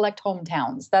like to collect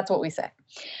hometowns. That's what we say.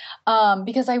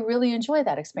 Because I really enjoy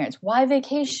that experience. Why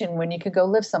vacation when you could go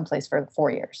live someplace for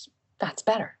 4 years? That's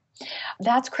better.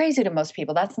 That's crazy to most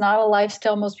people. That's not a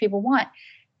lifestyle most people want.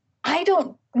 I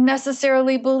don't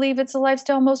necessarily believe it's a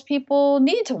lifestyle most people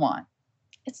need to want.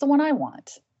 It's the one I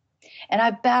want. And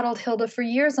I've battled Hilda for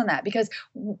years on that because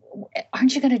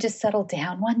aren't you going to just settle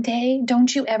down one day?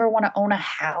 Don't you ever want to own a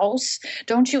house?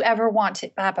 Don't you ever want to,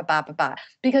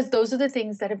 because those are the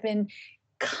things that have been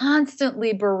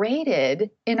constantly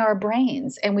berated in our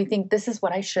brains, and we think this is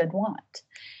what I should want.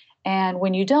 And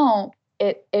when you don't,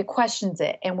 it questions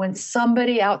it. And when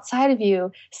somebody outside of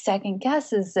you second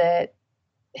guesses it,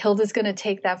 Hilda's going to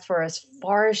take that for as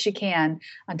far as she can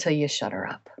until you shut her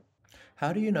up.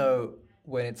 How do you know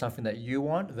when it's something that you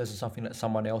want versus something that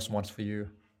someone else wants for you?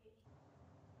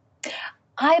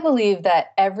 I believe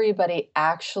that everybody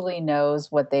actually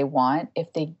knows what they want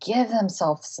if they give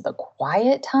themselves the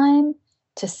quiet time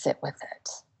to sit with it.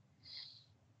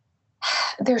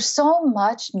 There's so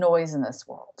much noise in this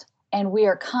world, and we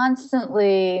are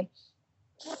constantly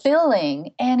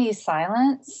filling any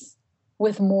silence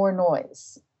with more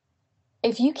noise.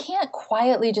 If you can't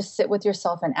quietly just sit with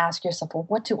yourself and ask yourself, well,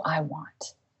 what do I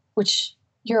want? Which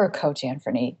you're a coach,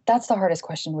 Anthony. That's the hardest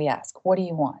question we ask. What do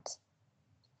you want?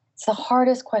 It's the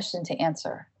hardest question to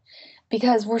answer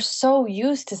because we're so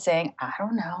used to saying, I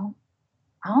don't know.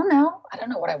 I don't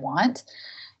know what I want.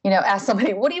 Ask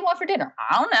somebody, what do you want for dinner?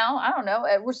 I don't know.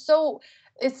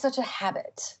 It's such a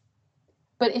habit.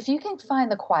 But if you can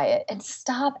find the quiet and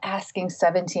stop asking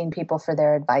 17 people for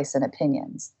their advice and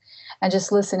opinions and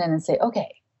just listen in and say,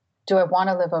 okay, do I want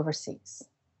to live overseas?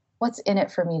 What's in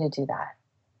it for me to do that?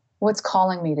 What's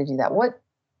calling me to do that?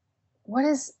 What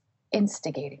is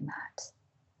instigating that?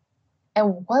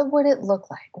 And what would it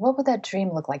look like? What would that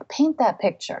dream look like? Paint that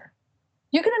picture.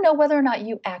 You're going to know whether or not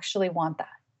you actually want that.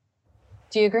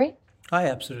 Do you agree? I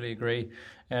absolutely agree.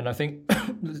 And I think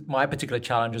my particular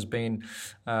challenge has been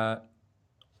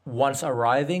once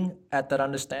arriving at that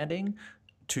understanding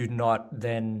to not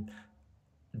then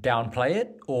downplay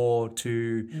it or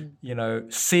to,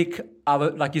 seek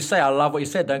other, like you say, I love what you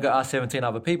said, don't go ask 17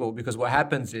 other people, because what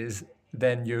happens is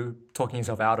then you're talking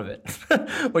yourself out of it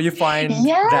or you find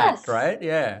that, right?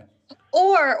 Yeah.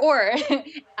 Or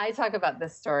I talk about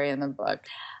this story in the book,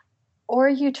 or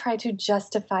you try to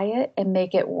justify it and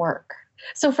make it work.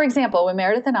 So for example, when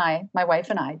Meredith and I, my wife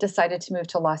and I, decided to move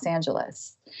to Los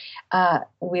Angeles,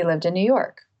 we lived in New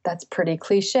York. That's pretty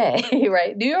cliche,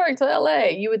 right? New York to LA.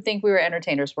 You would think we were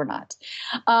entertainers. We're not.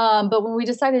 But when we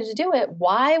decided to do it,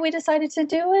 why we decided to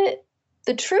do it,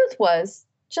 the truth was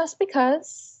just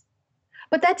because.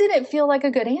 But that didn't feel like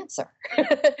a good answer.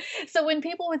 So when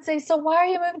people would say, so why are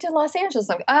you moving to Los Angeles?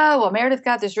 I'm like, oh, well, Meredith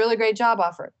got this really great job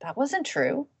offer. That wasn't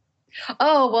true.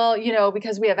 Oh, well,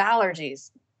 because we have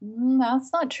allergies. No,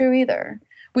 that's not true either.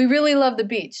 We really love the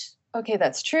beach. Okay,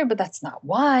 that's true, but that's not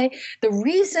why. The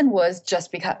reason was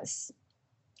just because.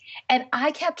 And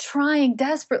I kept trying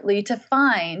desperately to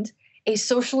find a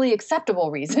socially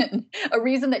acceptable reason, a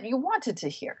reason that you wanted to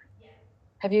hear.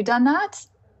 Have you done that?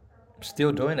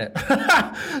 Still doing it.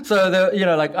 So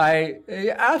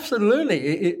absolutely,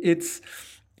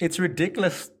 it's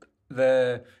ridiculous.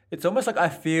 It's almost like I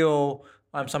feel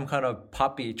I'm some kind of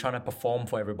puppy trying to perform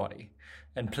for everybody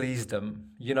and please them,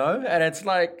 and it's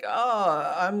like,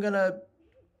 oh, I'm gonna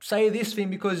say this thing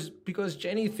because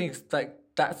Jenny thinks like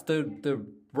that's the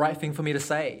right thing for me to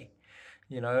say,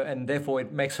 and therefore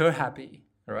it makes her happy,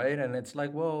 right? And it's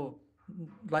like, well,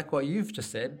 like what you've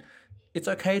just said, it's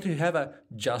okay to have a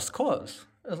just cause.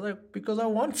 It's like, because I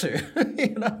want to,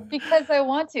 Because I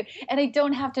want to. And I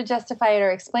don't have to justify it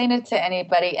or explain it to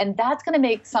anybody. And that's going to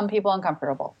make some people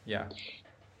uncomfortable. Yeah.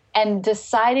 And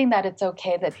deciding that it's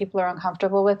okay that people are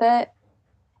uncomfortable with it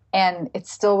and it's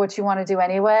still what you want to do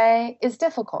anyway is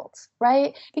difficult,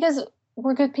 right? Because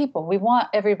we're good people. We want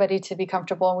everybody to be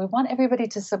comfortable and we want everybody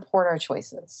to support our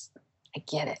choices. I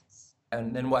get it.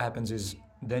 And then what happens is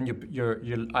then you're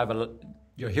either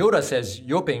your Hilda says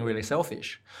you're being really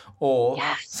selfish, or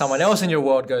someone else in your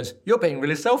world goes, you're being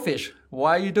really selfish.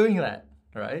 Why are you doing that?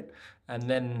 Right? And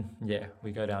then,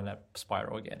 we go down that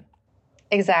spiral again.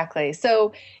 Exactly.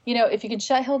 So, if you can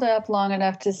shut Hilda up long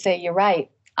enough to say, you're right,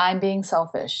 I'm being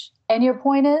selfish. And your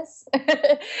point is,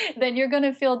 then you're going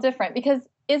to feel different. Because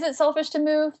is it selfish to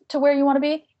move to where you want to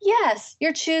be? Yes,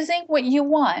 you're choosing what you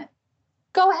want.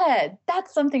 Go ahead.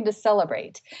 That's something to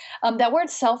celebrate. That word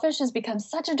selfish has become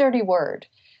such a dirty word.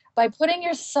 By putting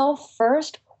yourself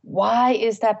first, why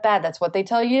is that bad? That's what they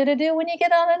tell you to do when you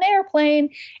get on an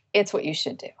airplane. It's what you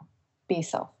should do. Be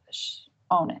selfish.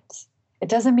 Own it. It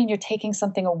doesn't mean you're taking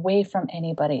something away from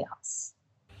anybody else.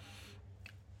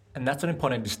 And that's an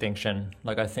important distinction.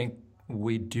 Like, I think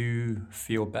we do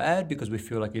feel bad because we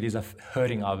feel like it is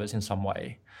hurting others in some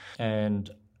way. And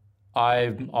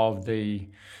I'm of the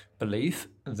belief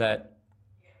that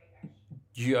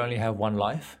you only have one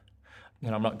life.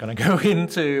 I'm not going to go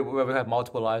into where we have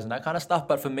multiple lives and that kind of stuff.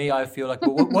 But for me, I feel like,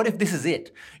 well, what if this is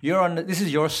it? This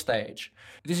is your stage.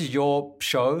 This is your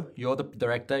show. You're the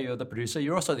director. You're the producer.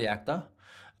 You're also the actor.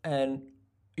 And,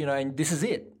 and this is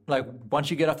it. Like, once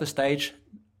you get off the stage,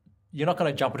 you're not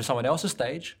going to jump into someone else's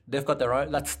stage. They've got their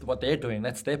own, that's what they're doing.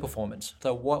 That's their performance.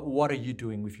 So what are you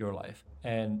doing with your life?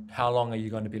 And how long are you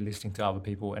going to be listening to other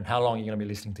people? And how long are you going to be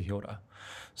listening to Hilda?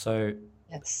 So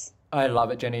Yes. I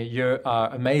love it, Jenny. You're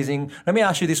amazing. Let me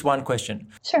ask you this one question.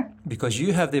 Sure. Because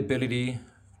you have the ability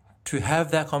to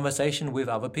have that conversation with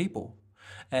other people.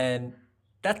 And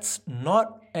that's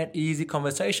not an easy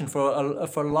conversation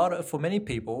for many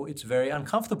people. It's very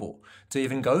uncomfortable to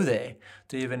even go there,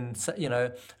 to even,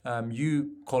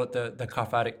 you call it the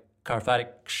chiropractic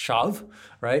shove,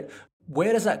 right?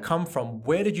 Where does that come from?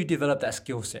 Where did you develop that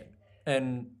skill set?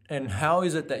 And how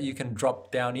is it that you can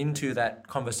drop down into that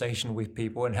conversation with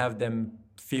people and have them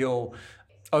feel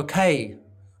okay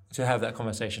to have that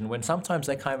conversation when sometimes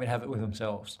they can't even have it with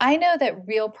themselves? I know that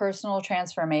real personal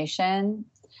transformation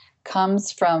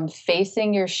comes from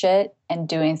facing your shit and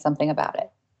doing something about it.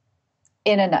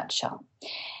 In a nutshell,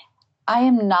 I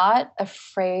am not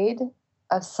afraid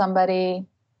of somebody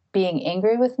being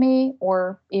angry with me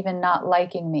or even not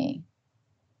liking me.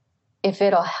 If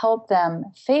it'll help them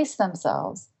face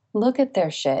themselves, look at their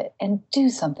shit, and do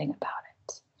something about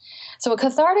it. So a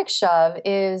cathartic shove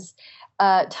is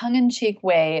a tongue-in-cheek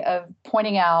way of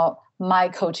pointing out my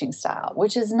coaching style,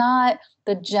 which is not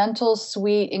the gentle,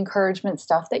 sweet encouragement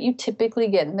stuff that you typically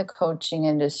get in the coaching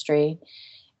industry.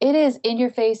 It is in your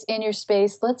face, in your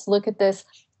space. Let's look at this.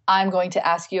 I'm going to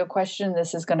ask you a question.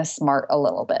 This is going to smart a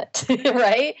little bit,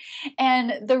 right?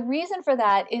 And the reason for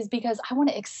that is because I want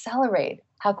to accelerate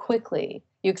how quickly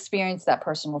you experience that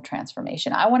personal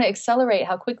transformation. I want to accelerate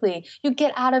how quickly you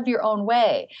get out of your own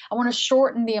way. I want to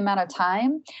shorten the amount of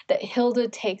time that Hilda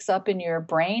takes up in your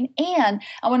brain, and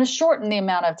I want to shorten the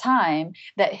amount of time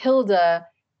that Hilda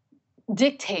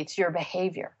dictates your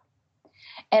behavior.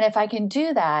 And if I can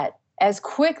do that as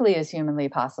quickly as humanly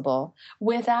possible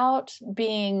without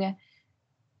being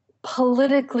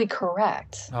politically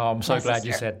correct. Oh, I'm so glad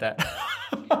you said that.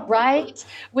 Right?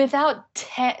 Without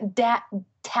tap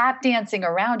dancing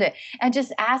around it and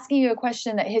just asking you a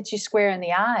question that hits you square in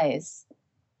the eyes.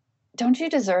 Don't you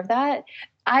deserve that?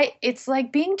 It's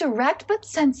like being direct but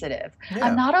sensitive. Yeah.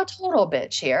 I'm not a total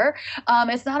bitch here.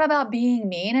 It's not about being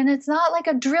mean, and it's not like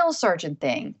a drill sergeant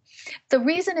thing. The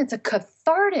reason it's a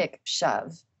cathartic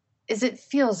shove is it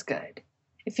feels good.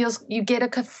 It feels, you get a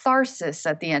catharsis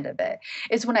at the end of it.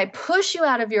 It's when I push you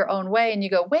out of your own way and you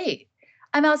go, wait,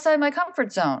 I'm outside my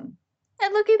comfort zone.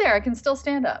 And looky there, I can still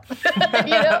stand up. All right,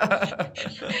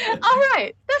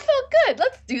 that felt good.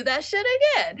 Let's do that shit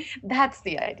again. That's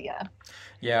the idea.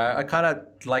 Yeah, I kind of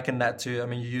liken that to,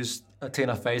 you used a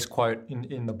Tina Fey's quote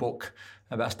in the book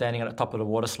about standing at the top of the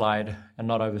water slide and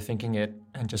not overthinking it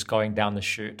and just going down the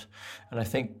chute. And I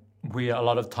think a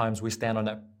lot of times we stand on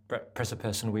that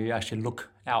precipice and we actually look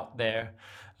out there.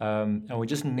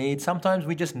 And sometimes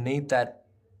we just need that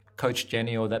Coach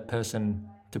Jenny or that person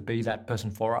to be that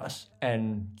person for us.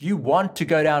 And you want to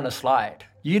go down a slide.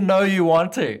 You know you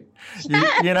want to. You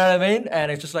know what I mean? And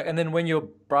it's just like, and then when your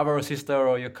brother or sister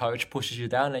or your coach pushes you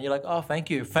down and you're like, oh, thank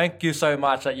you. Thank you so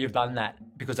much that you've done that,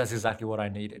 because that's exactly what I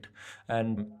needed.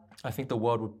 And I think the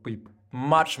world would be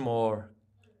much more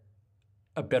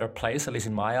a better place, at least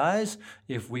in my eyes,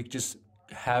 if we just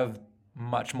have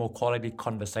much more quality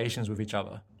conversations with each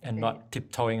other and not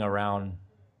tiptoeing around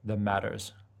the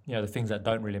matters. The things that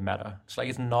don't really matter. It's like,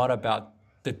 it's not about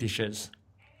the dishes,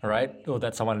 all right? Or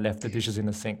that someone left the dishes in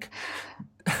the sink.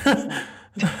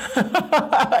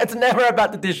 It's never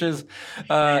about the dishes.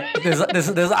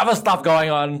 There's other stuff going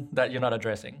on that you're not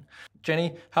addressing.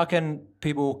 Jenny, how can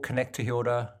people connect to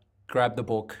Hilda, grab the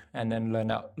book, and then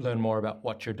learn more about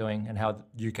what you're doing and how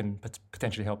you can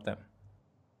potentially help them?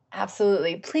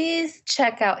 Absolutely. Please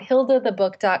check out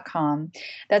hildathebook.com.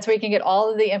 That's where you can get all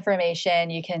of the information.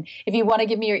 You can, if you want to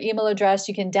give me your email address,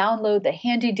 you can download the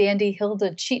handy dandy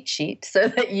Hilda cheat sheet so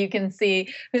that you can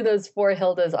see who those 4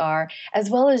 Hildas are, as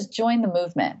well as join the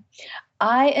movement.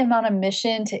 I am on a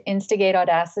mission to instigate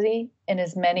audacity in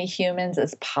as many humans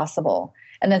as possible,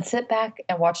 and then sit back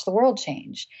and watch the world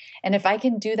change. And if I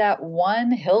can do that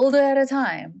one Hilda at a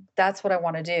time, that's what I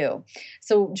want to do.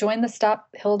 So join the Stop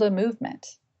Hilda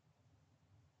movement.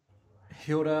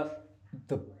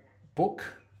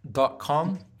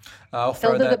 HildaTheBook.com. I'll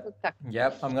throw that.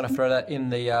 Yep, I'm going to throw that in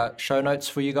the show notes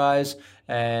for you guys,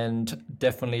 and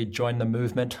definitely join the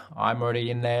movement. I'm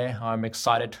already in there. I'm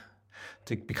excited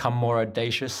to become more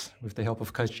audacious with the help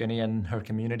of Coach Jenny and her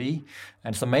community.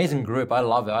 And it's an amazing group. I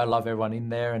love it. I love everyone in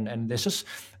there. And there's just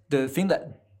the thing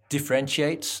that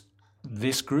differentiates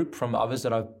this group from others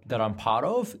that I'm part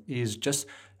of is just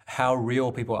how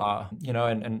real people are,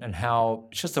 and how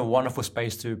it's just a wonderful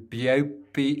space to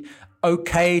be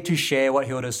okay to share what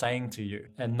Hilda's saying to you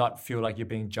and not feel like you're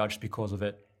being judged because of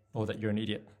it. or that you're an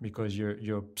idiot because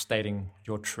you're stating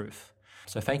your truth.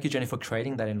 So thank you, Jenny, for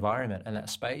creating that environment and that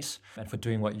space and for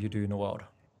doing what you do in the world.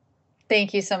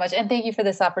 Thank you so much. And thank you for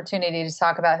this opportunity to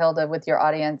talk about Hilda with your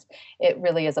audience. It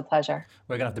really is a pleasure.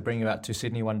 We're going to have to bring you out to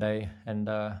Sydney one day and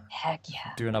heck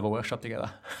yeah, do another workshop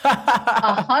together.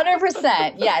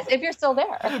 100%. Yes, if you're still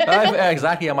there.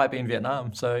 Exactly. I might be in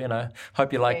Vietnam. So,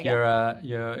 hope you like your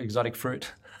exotic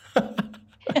fruit.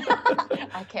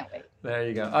 I can't wait. There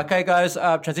you go. Okay, guys,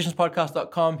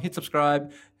 transitionspodcast.com. Hit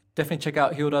subscribe. Definitely check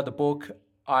out Hilda, the book.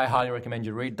 I highly recommend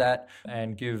you read that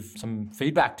and give some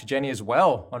feedback to Jenny as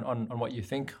well on what you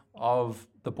think of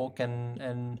the book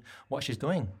and what she's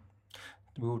doing.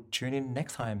 We'll tune in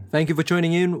next time. Thank you for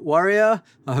tuning in, Warrior.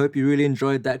 I hope you really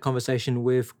enjoyed that conversation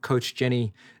with Coach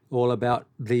Jenny, all about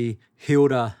the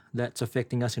Hilda that's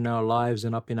affecting us in our lives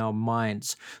and up in our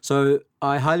minds. So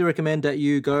I highly recommend that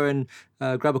you go and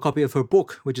grab a copy of her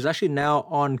book, which is actually now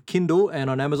on Kindle and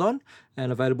on Amazon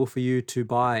and available for you to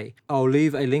buy. I'll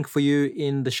leave a link for you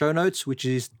in the show notes, which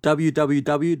is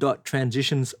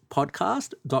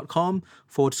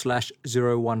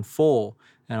www.transitionspodcast.com/014.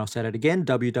 And I'll say that again,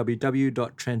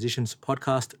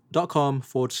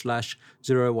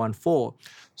 www.transitionspodcast.com/014.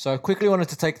 So I quickly wanted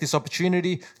to take this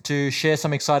opportunity to share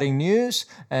some exciting news,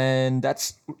 and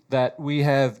that's that we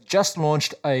have just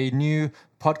launched a new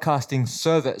podcasting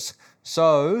service.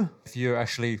 So if you're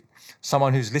actually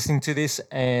someone who's listening to this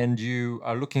and you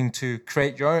are looking to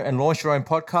create your own and launch your own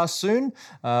podcast soon,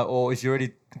 or if you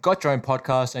already got your own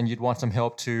podcast and you'd want some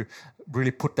help to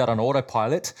really put that on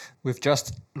autopilot, we've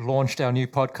just launched our new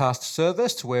podcast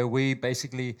service where we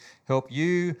basically help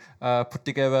you put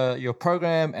together your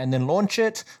program and then launch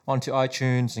it onto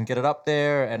iTunes and get it up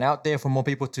there and out there for more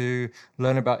people to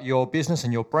learn about your business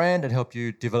and your brand and help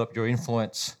you develop your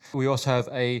influence. We also have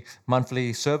a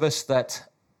monthly service that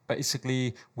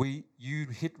basically you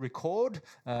hit record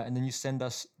and then you send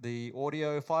us the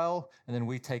audio file and then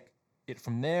we take it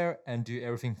from there and do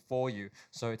everything for you.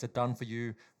 So it's a done for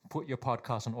you. Put your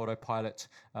podcast on autopilot.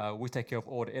 We take care of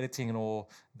all the editing and all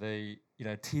the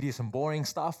tedious and boring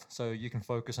stuff, so you can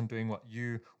focus on doing what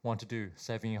you want to do,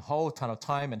 saving a whole ton of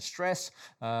time and stress.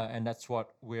 And that's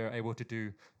what we're able to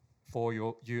do for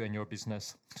you and your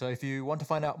business. So if you want to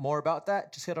find out more about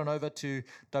that, just head on over to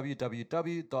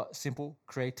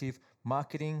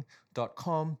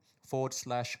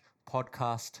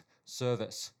www.simplecreativemarketing.com/podcast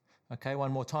service. Okay,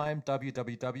 one more time,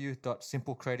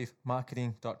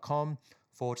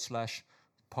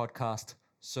 www.simplecreativemarketing.com/podcast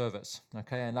service.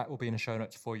 Okay, and that will be in the show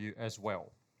notes for you as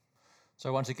well.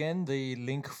 So once again, the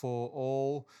link for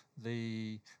all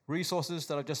the resources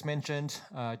that I've just mentioned,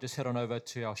 just head on over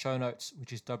to our show notes,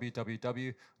 which is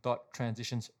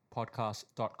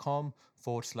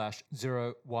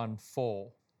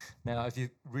www.transitionspodcast.com/014. Now, if you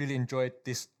really enjoyed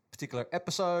this particular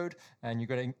episode and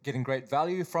you're getting great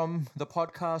value from the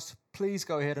podcast, please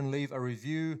go ahead and leave a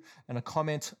review and a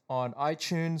comment on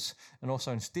iTunes and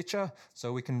also in Stitcher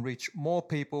so we can reach more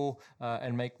people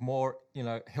and make more,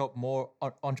 help more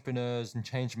entrepreneurs and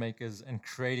change makers and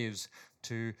creatives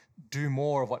to do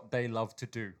more of what they love to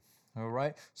do. All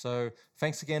right. So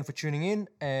thanks again for tuning in,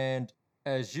 and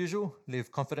as usual,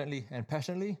 live confidently and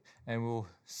passionately, and we'll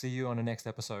see you on the next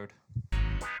episode.